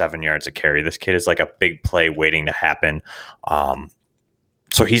over 7 yards a carry. This kid is like a big play waiting to happen.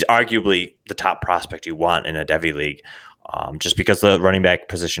 So he's arguably the top prospect you want in a Devy league, just because the running back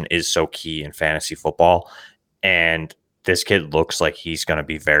position is so key in fantasy football. And this kid looks like he's going to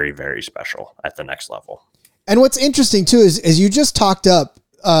be very, very special at the next level. And what's interesting too is you just talked up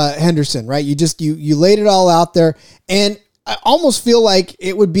Henderson, right? You laid it all out there, and I almost feel like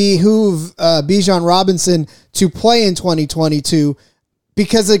it would behoove Bijan Robinson to play in 2022,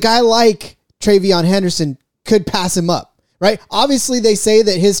 because a guy like TreVeyon Henderson could pass him up. Right. Obviously, they say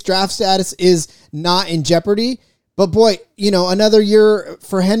that his draft status is not in jeopardy. But boy, another year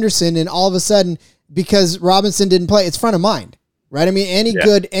for Henderson, and all of a sudden, because Robinson didn't play, it's front of mind. Right. I mean, any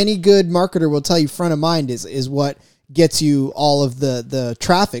good marketer will tell you front of mind is what gets you all of the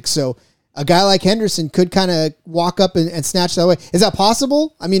traffic. So a guy like Henderson could kind of walk up and snatch that away. Is that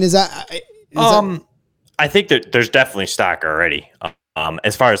possible? I mean, I think that there's definitely stock already.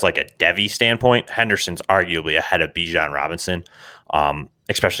 As far as like a Devy standpoint, Henderson's arguably ahead of Bijan Robinson,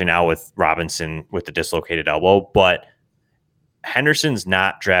 especially now with Robinson with the dislocated elbow. But Henderson's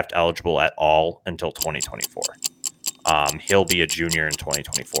not draft eligible at all until 2024. He'll be a junior in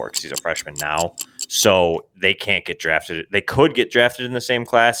 2024 because he's a freshman now. So they can't get drafted. They could get drafted in the same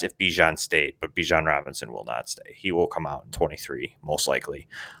class if Bijan stayed, but Bijan Robinson will not stay. He will come out in 23, most likely.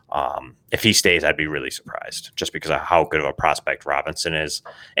 If he stays, I'd be really surprised just because of how good of a prospect Robinson is.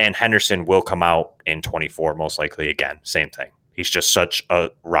 And Henderson will come out in 24, most likely. Again, same thing. He's just such a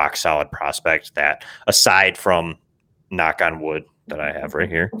rock solid prospect that, aside from, knock on wood, that I have right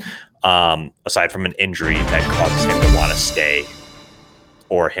here, aside from an injury that causes him to want to stay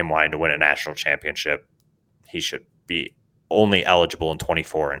or him wanting to win a national championship, he should be only eligible in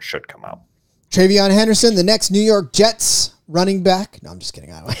 24 and should come out. TreVeyon Henderson, the next New York Jets running back. No, I'm just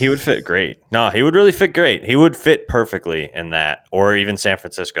kidding. He would fit great. No, he would really fit great. He would fit perfectly in that, or even San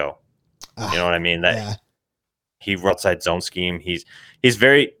Francisco. You know what I mean? He outside zone scheme. He's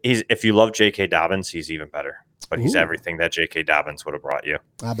if you love J.K. Dobbins, he's even better. But he's everything that J.K. Dobbins would have brought you.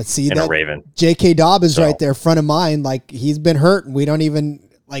 But see, in that a Raven. J.K. Dobbins right there, front of mind. Like, he's been hurt, and we don't even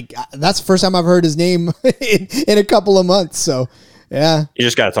that's the first time I've heard his name in a couple of months. So, yeah, you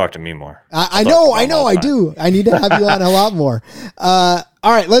just got to talk to me more. I know, I do. I need to have you on a lot more. All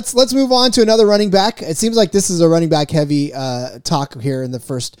right, let's move on to another running back. It seems like this is a running back heavy talk here in the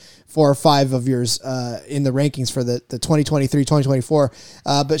first 4 or 5 of yours in the rankings for the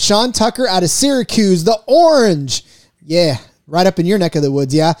 2023-2024. But Sean Tucker out of Syracuse, the Orange. Yeah, right up in your neck of the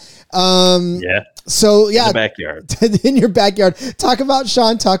woods, yeah. Yeah. So, yeah. In the backyard. In your backyard. Talk about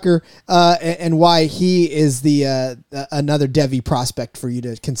Sean Tucker and why he is another Devy prospect for you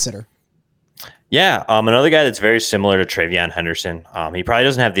to consider. Yeah, another guy that's very similar to TreVeyon Henderson. He probably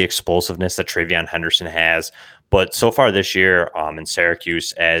doesn't have the explosiveness that TreVeyon Henderson has, but so far this year in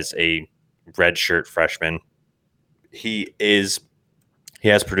Syracuse as a redshirt freshman, he has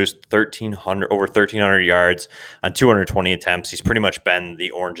produced over 1,300 yards on 220 attempts. He's pretty much been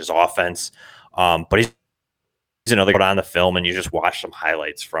the Orange's offense, but he's another guy on the film, and you just watch some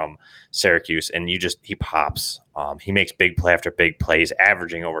highlights from Syracuse, and he pops. He makes big play after big plays,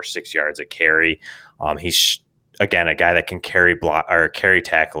 averaging over 6 yards a carry. He's again a guy that can carry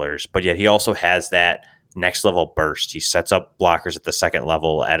tacklers, but yet he also has that next level burst. He sets up blockers at the second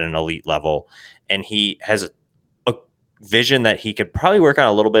level at an elite level, and he has a vision that he could probably work on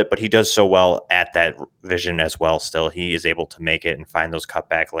a little bit, but he does so well at that vision as well. Still, he is able to make it and find those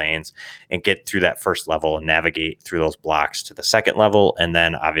cutback lanes and get through that first level and navigate through those blocks to the second level. And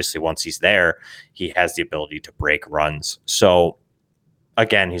then obviously once he's there, he has the ability to break runs. So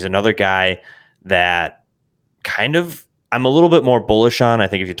again, he's another guy that kind of I'm a little bit more bullish on. I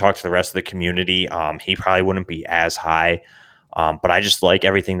think if you talk to the rest of the community, he probably wouldn't be as high. But I just like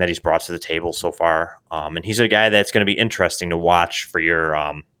everything that he's brought to the table so far. And he's a guy that's going to be interesting to watch for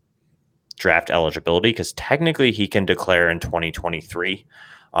your draft eligibility, because technically he can declare in 2023,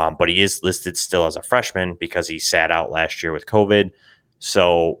 but he is listed still as a freshman because he sat out last year with COVID.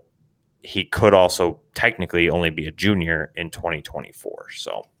 So he could also technically only be a junior in 2024.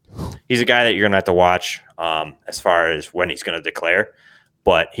 So he's a guy that you're going to have to watch as far as when he's going to declare.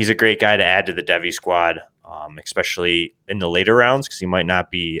 But he's a great guy to add to the Devy squad, especially in the later rounds, because he might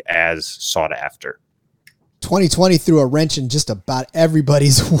not be as sought after. 2020 threw a wrench in just about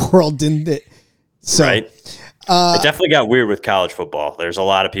everybody's world, didn't it? So, right. It definitely got weird with college football. There's a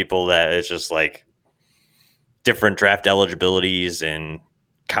lot of people that it's just like different draft eligibilities and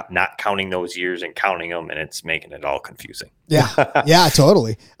not counting those years and counting them, and it's making it all confusing. Yeah,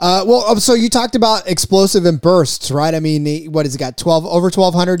 totally. Well, so you talked about explosive and bursts, right? I mean, what has it got? Over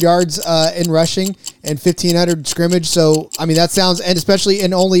 1,200 yards in rushing and 1,500 scrimmage. So, I mean, that sounds, and especially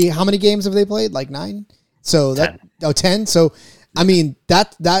in only how many games have they played? Like 9? So 10. 10. So, I mean,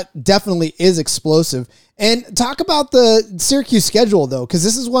 that definitely is explosive. And talk about the Syracuse schedule, though, because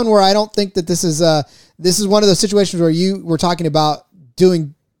this is one where I don't think that this is one of those situations where you were talking about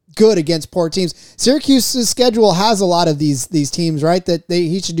doing good against poor teams. Syracuse's schedule has a lot of these teams, right? That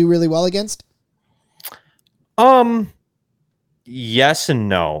he should do really well against. Yes and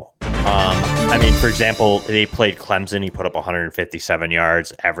no. I mean, for example, they played Clemson. He put up 157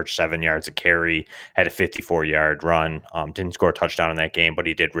 yards, averaged 7 yards a carry, had a 54-yard run. Didn't score a touchdown in that game, but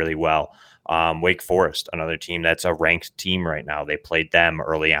he did really well. Wake Forest, another team that's a ranked team right now. They played them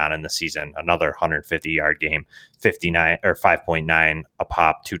early on in the season. Another 150-yard game, 59 or 5.9 a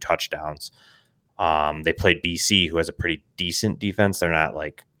pop, 2 touchdowns. They played BC, who has a pretty decent defense. They're not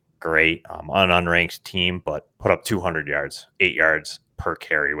like great, an unranked team, but put up 200 yards, 8 yards per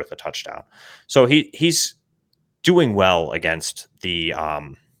carry with a touchdown. So he's doing well against the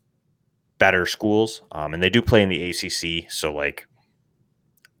better schools, and they do play in the ACC. So like,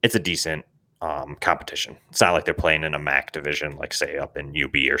 it's a decent competition. It's not like they're playing in a MAC division, like say up in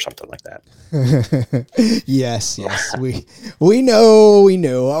UB or something like that. Yes, we know,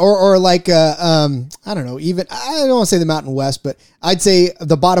 or like I don't know, even I don't want to say the Mountain West, but I'd say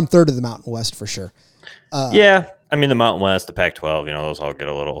the bottom third of the Mountain West for sure. Yeah, I mean the Mountain West, the Pac-12, those all get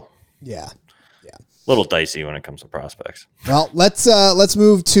a little little dicey when it comes to prospects. Well, let's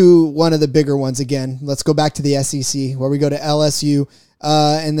move to one of the bigger ones again. Let's go back to the SEC where we go to LSU.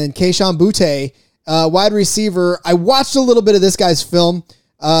 And then Kayshon Boutte, wide receiver. I watched a little bit of this guy's film,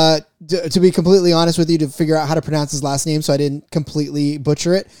 to be completely honest with you, to figure out how to pronounce his last name so I didn't completely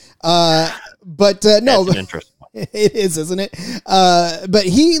butcher it. But no, that's an interesting one. It is, isn't it? But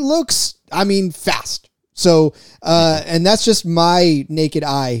he looks, fast. So, and that's just my naked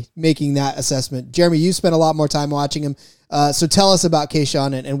eye making that assessment. Jeremy, you spent a lot more time watching him. So tell us about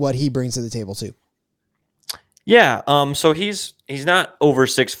Kayshon and what he brings to the table too. Yeah, so he's not over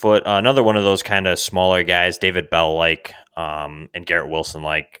 6 foot. Another one of those kind of smaller guys, David Bell like, and Garrett Wilson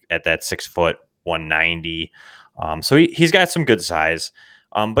like at that 6 foot 190. So he's got some good size,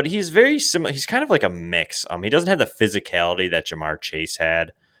 but he's very similar. He's kind of like a mix. He doesn't have the physicality that Jamar Chase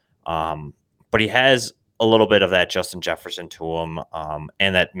had, but he has a little bit of that Justin Jefferson to him,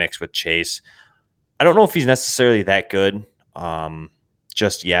 and that mix with Chase. I don't know if he's necessarily that good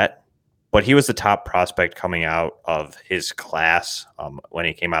just yet. But he was the top prospect coming out of his class when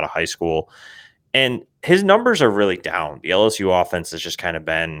he came out of high school. And his numbers are really down. The LSU offense has just kind of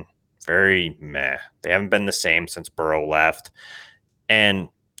been very meh. They haven't been the same since Burrow left. And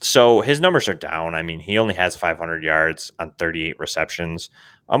so his numbers are down. I mean, he only has 500 yards on 38 receptions,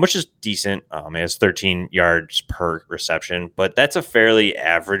 which is decent. He has 13 yards per reception, but that's a fairly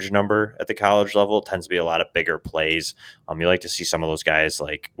average number at the college level. It tends to be a lot of bigger plays. You like to see some of those guys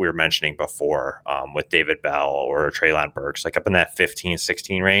like we were mentioning before with David Bell or Treylon Burks, like up in that 15,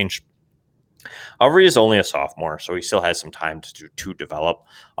 16 range. However, he is only a sophomore, so he still has some time to develop.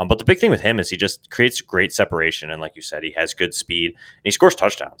 But the big thing with him is he just creates great separation. And like you said, he has good speed and he scores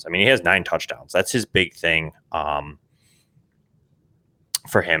touchdowns. I mean, he has 9 touchdowns. That's his big thing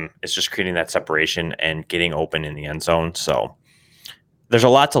for him, is just creating that separation and getting open in the end zone. So there's a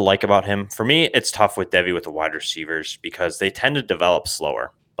lot to like about him. For me, it's tough with Devy with the wide receivers because they tend to develop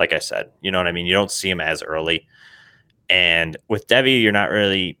slower. Like I said, you know what I mean? You don't see him as early. And with Devy, you're not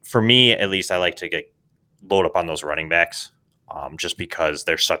really, for me at least, I like to load up on those running backs just because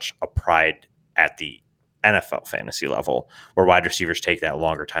there's such a pride at the NFL fantasy level where wide receivers take that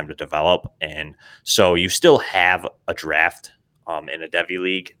longer time to develop. And so you still have a draft in a Devy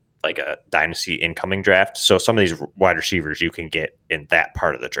league, like a dynasty incoming draft. So some of these wide receivers you can get in that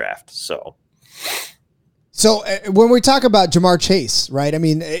part of the draft. So when we talk about Ja'Marr Chase, right? I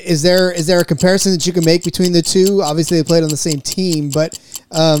mean, is there a comparison that you can make between the two? Obviously, they played on the same team, but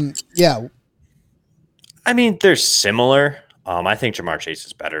yeah. I mean, they're similar. I think Ja'Marr Chase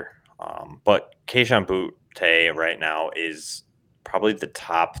is better, but Kayshon Boutte right now is probably the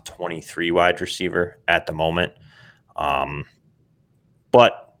top 23 wide receiver at the moment.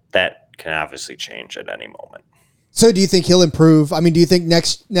 But that can obviously change at any moment. So do you think he'll improve? I mean, do you think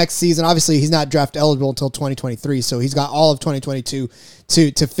next season, obviously he's not draft eligible until 2023, so he's got all of 2022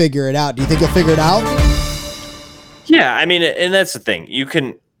 to figure it out. Do you think he'll figure it out? Yeah, I mean, and that's the thing. You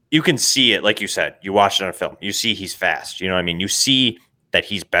can see it, like you said. You watch it on film. You see he's fast. You know what I mean? You see that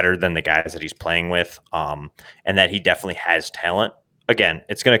he's better than the guys that he's playing with, and that he definitely has talent. Again,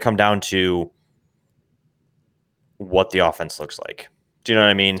 it's going to come down to what the offense looks like. Do you know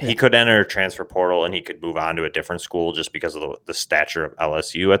what I mean? Yeah. He could enter transfer portal and he could move on to a different school just because of the stature of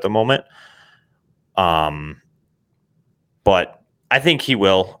LSU at the moment. But I think he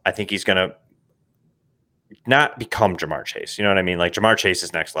will. I think he's going to not become Ja'Marr Chase. You know what I mean? Like Ja'Marr Chase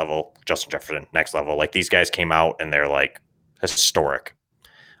is next level. Justin Jefferson, next level. Like these guys came out and they're like historic.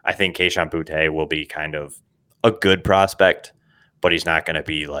 I think Kayshon Boutte will be kind of a good prospect, but he's not going to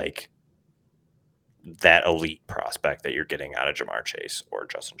be like that elite prospect that you're getting out of Ja'Marr Chase or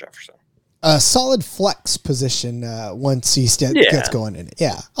Justin Jefferson. A solid flex position once he gets going in it.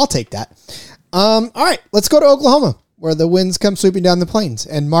 Yeah, I'll take that. All right, let's go to Oklahoma, where the winds come sweeping down the plains,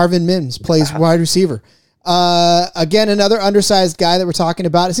 and Marvin Mims plays wide receiver. Again, another undersized guy that we're talking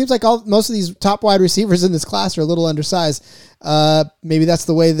about. It seems like most of these top wide receivers in this class are a little undersized. Maybe that's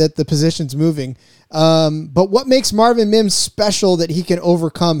the way that the position's moving. But what makes Marvin Mims special that he can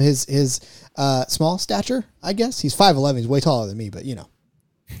overcome his small stature? I guess he's 5'11". He's way taller than me, but you know.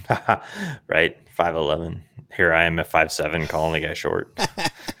 Right, 5'11". Here I am at 5'7", calling the guy short.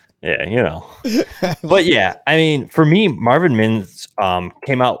 Yeah, you know. But yeah, I mean, for me, Marvin Mims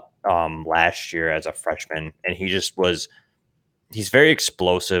came out last year as a freshman, and he's very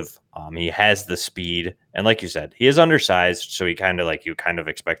explosive. He has the speed, and like you said, he is undersized, so you kind of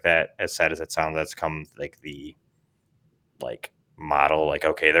expect that, as sad as it sounds, that's come like the model, like,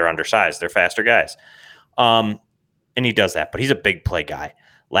 okay, they're undersized, they're faster guys. And he does that, but he's a big play guy.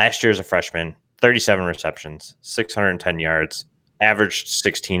 Last year as a freshman, 37 receptions, 610 yards, averaged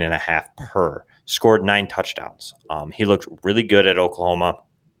 16.5 per, scored 9 touchdowns. He looked really good at Oklahoma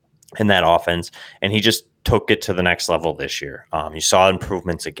in that offense, and he just took it to the next level this year. You saw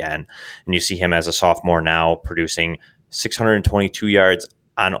improvements again, and you see him as a sophomore now producing 622 yards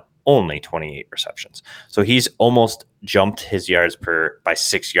on only 28 receptions. So he's almost jumped his yards by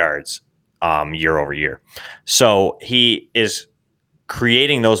 6 yards year over year. So he is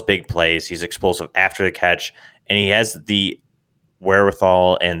creating those big plays. He's explosive after the catch, and he has the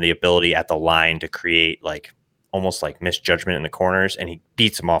wherewithal and the ability at the line to create almost like misjudgment in the corners, and he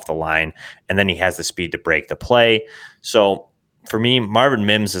beats him off the line, and then he has the speed to break the play. So for me, Marvin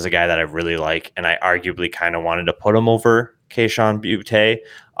Mims is a guy that I really like, and I arguably kind of wanted to put him over Kayshon Boutte,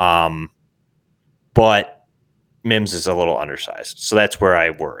 but Mims is a little undersized, so that's where I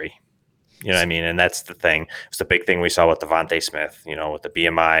worry. You know what I mean? And that's the thing. It's the big thing we saw with Devontae Smith, with the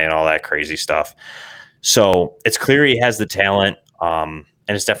BMI and all that crazy stuff. So it's clear he has the talent, and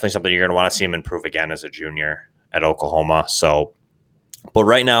it's definitely something you're going to want to see him improve again as a junior at Oklahoma. So, but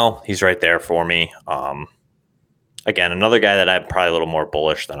right now he's right there for me. Again, another guy that I'm probably a little more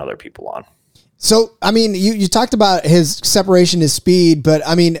bullish than other people on. So, I mean, you talked about his separation, his speed, but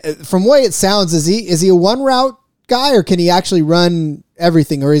I mean, from the way it sounds, is he a one route guy, or can he actually run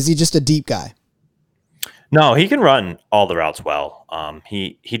everything, or is he just a deep guy? No, he can run all the routes well.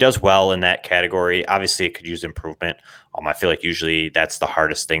 He does well in that category. Obviously, it could use improvement. I feel like usually that's the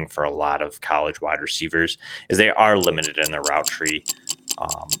hardest thing for a lot of college wide receivers is they are limited in their route tree.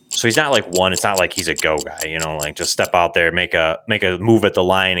 So he's not it's not like he's a go guy, just step out there, make a move at the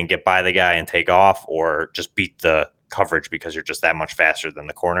line and get by the guy and take off, or just beat the coverage because you're just that much faster than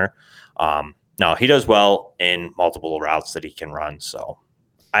the corner. No, he does well in multiple routes that he can run. So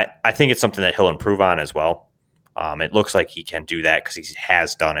I think it's something that he'll improve on as well. It looks like he can do that because he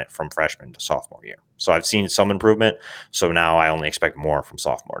has done it from freshman to sophomore year. So I've seen some improvement. So now I only expect more from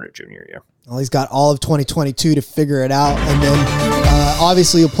sophomore to junior year. Well, he's got all of 2022 to figure it out. And then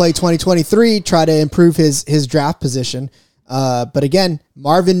obviously he'll play 2023, try to improve his draft position. But again,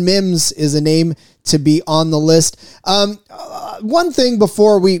 Marvin Mims is a name to be on the list. One thing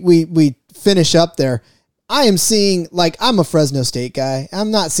before we finish up there, I am seeing, like, I'm a Fresno State guy. I'm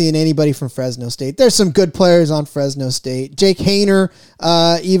not seeing anybody from Fresno State. There's some good players on Fresno State. Jake Haener,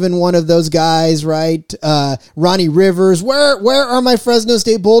 even one of those guys, right? Ronnie Rivers. Where are my Fresno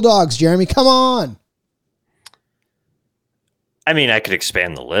State Bulldogs, Jeremy? Come on. I mean, I could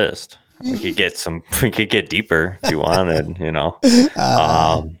expand the list. We could get deeper if you wanted,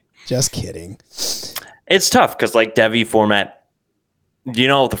 Just kidding. It's tough because, like, Devy format,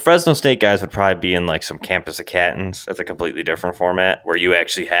 the Fresno State guys would probably be in like some Campus of Catons. That's a completely different format where you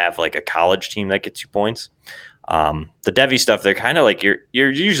actually have like a college team that gets you points. The Devy stuff, they're kind of like you're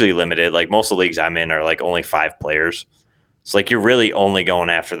usually limited. Like most of the leagues I'm in are like only 5 players. It's like you're really only going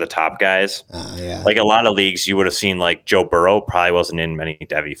after the top guys. Yeah. Like a lot of leagues you would have seen like Joe Burrow probably wasn't in many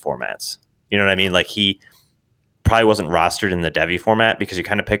Devy formats. You know what I mean? Like he probably wasn't rostered in the Devy format because you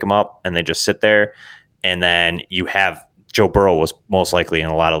kind of pick them up and they just sit there. And then you have Joe Burrow was most likely in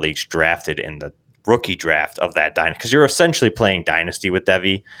a lot of leagues drafted in the rookie draft of that dynasty because you're essentially playing dynasty with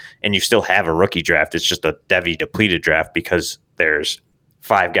Devy and you still have a rookie draft. It's just a Devy depleted draft because there's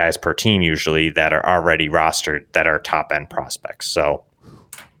 5 guys per team usually that are already rostered that are top end prospects. So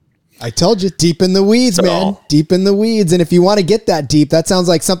I told you, deep in the weeds, man, deep in the weeds. And if you want to get that deep, that sounds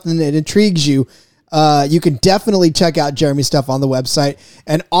like something that intrigues you. You can definitely check out Jeremy's stuff on the website.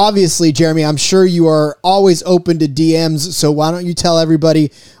 And obviously, Jeremy, I'm sure you are always open to DMs. So why don't you tell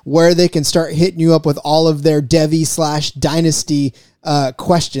everybody where they can start hitting you up with all of their Devy/Dynasty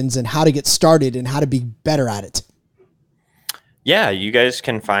questions and how to get started and how to be better at it? Yeah, you guys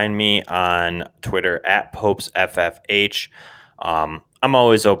can find me on Twitter at PopesFFH. I'm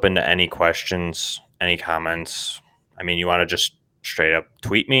always open to any questions, any comments. I mean, you want to just straight up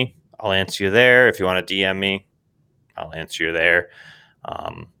tweet me, I'll answer you there. If you want to DM me, I'll answer you there.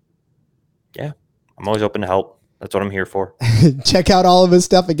 Yeah, I'm always open to help. That's what I'm here for. Check out all of his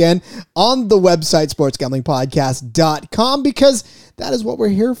stuff again on the website, sportsgamblingpodcast.com, because that is what we're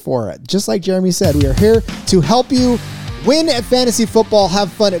here for. Just like Jeremy said, we are here to help you win at fantasy football,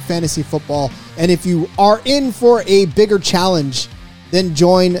 have fun at fantasy football. And if you are in for a bigger challenge, then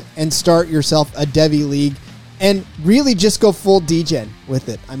join and start yourself a Devy League. And really just go full DGen with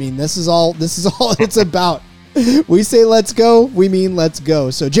it. I mean, this is all it's about. We say let's go, we mean let's go.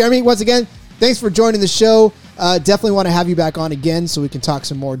 So Jeremy, once again, thanks for joining the show. Definitely want to have you back on again so we can talk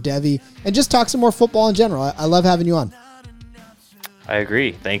some more Devy and just talk some more football in general. I love having you on. I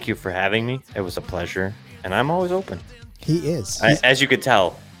agree. Thank you for having me. It was a pleasure. And I'm always open. He is. As you could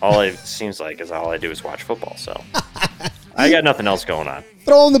tell, all it seems like is all I do is watch football. So I got nothing else going on.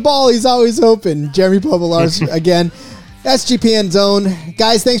 Throw him the ball. He's always open. Jeremy Pobolars again. SGPN Zone.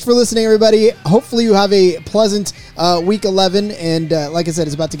 Guys, thanks for listening, everybody. Hopefully you have a pleasant week 11. And like I said,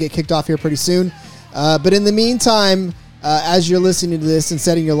 it's about to get kicked off here pretty soon. But in the meantime, as you're listening to this and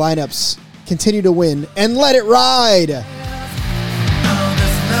setting your lineups, continue to win and let it ride.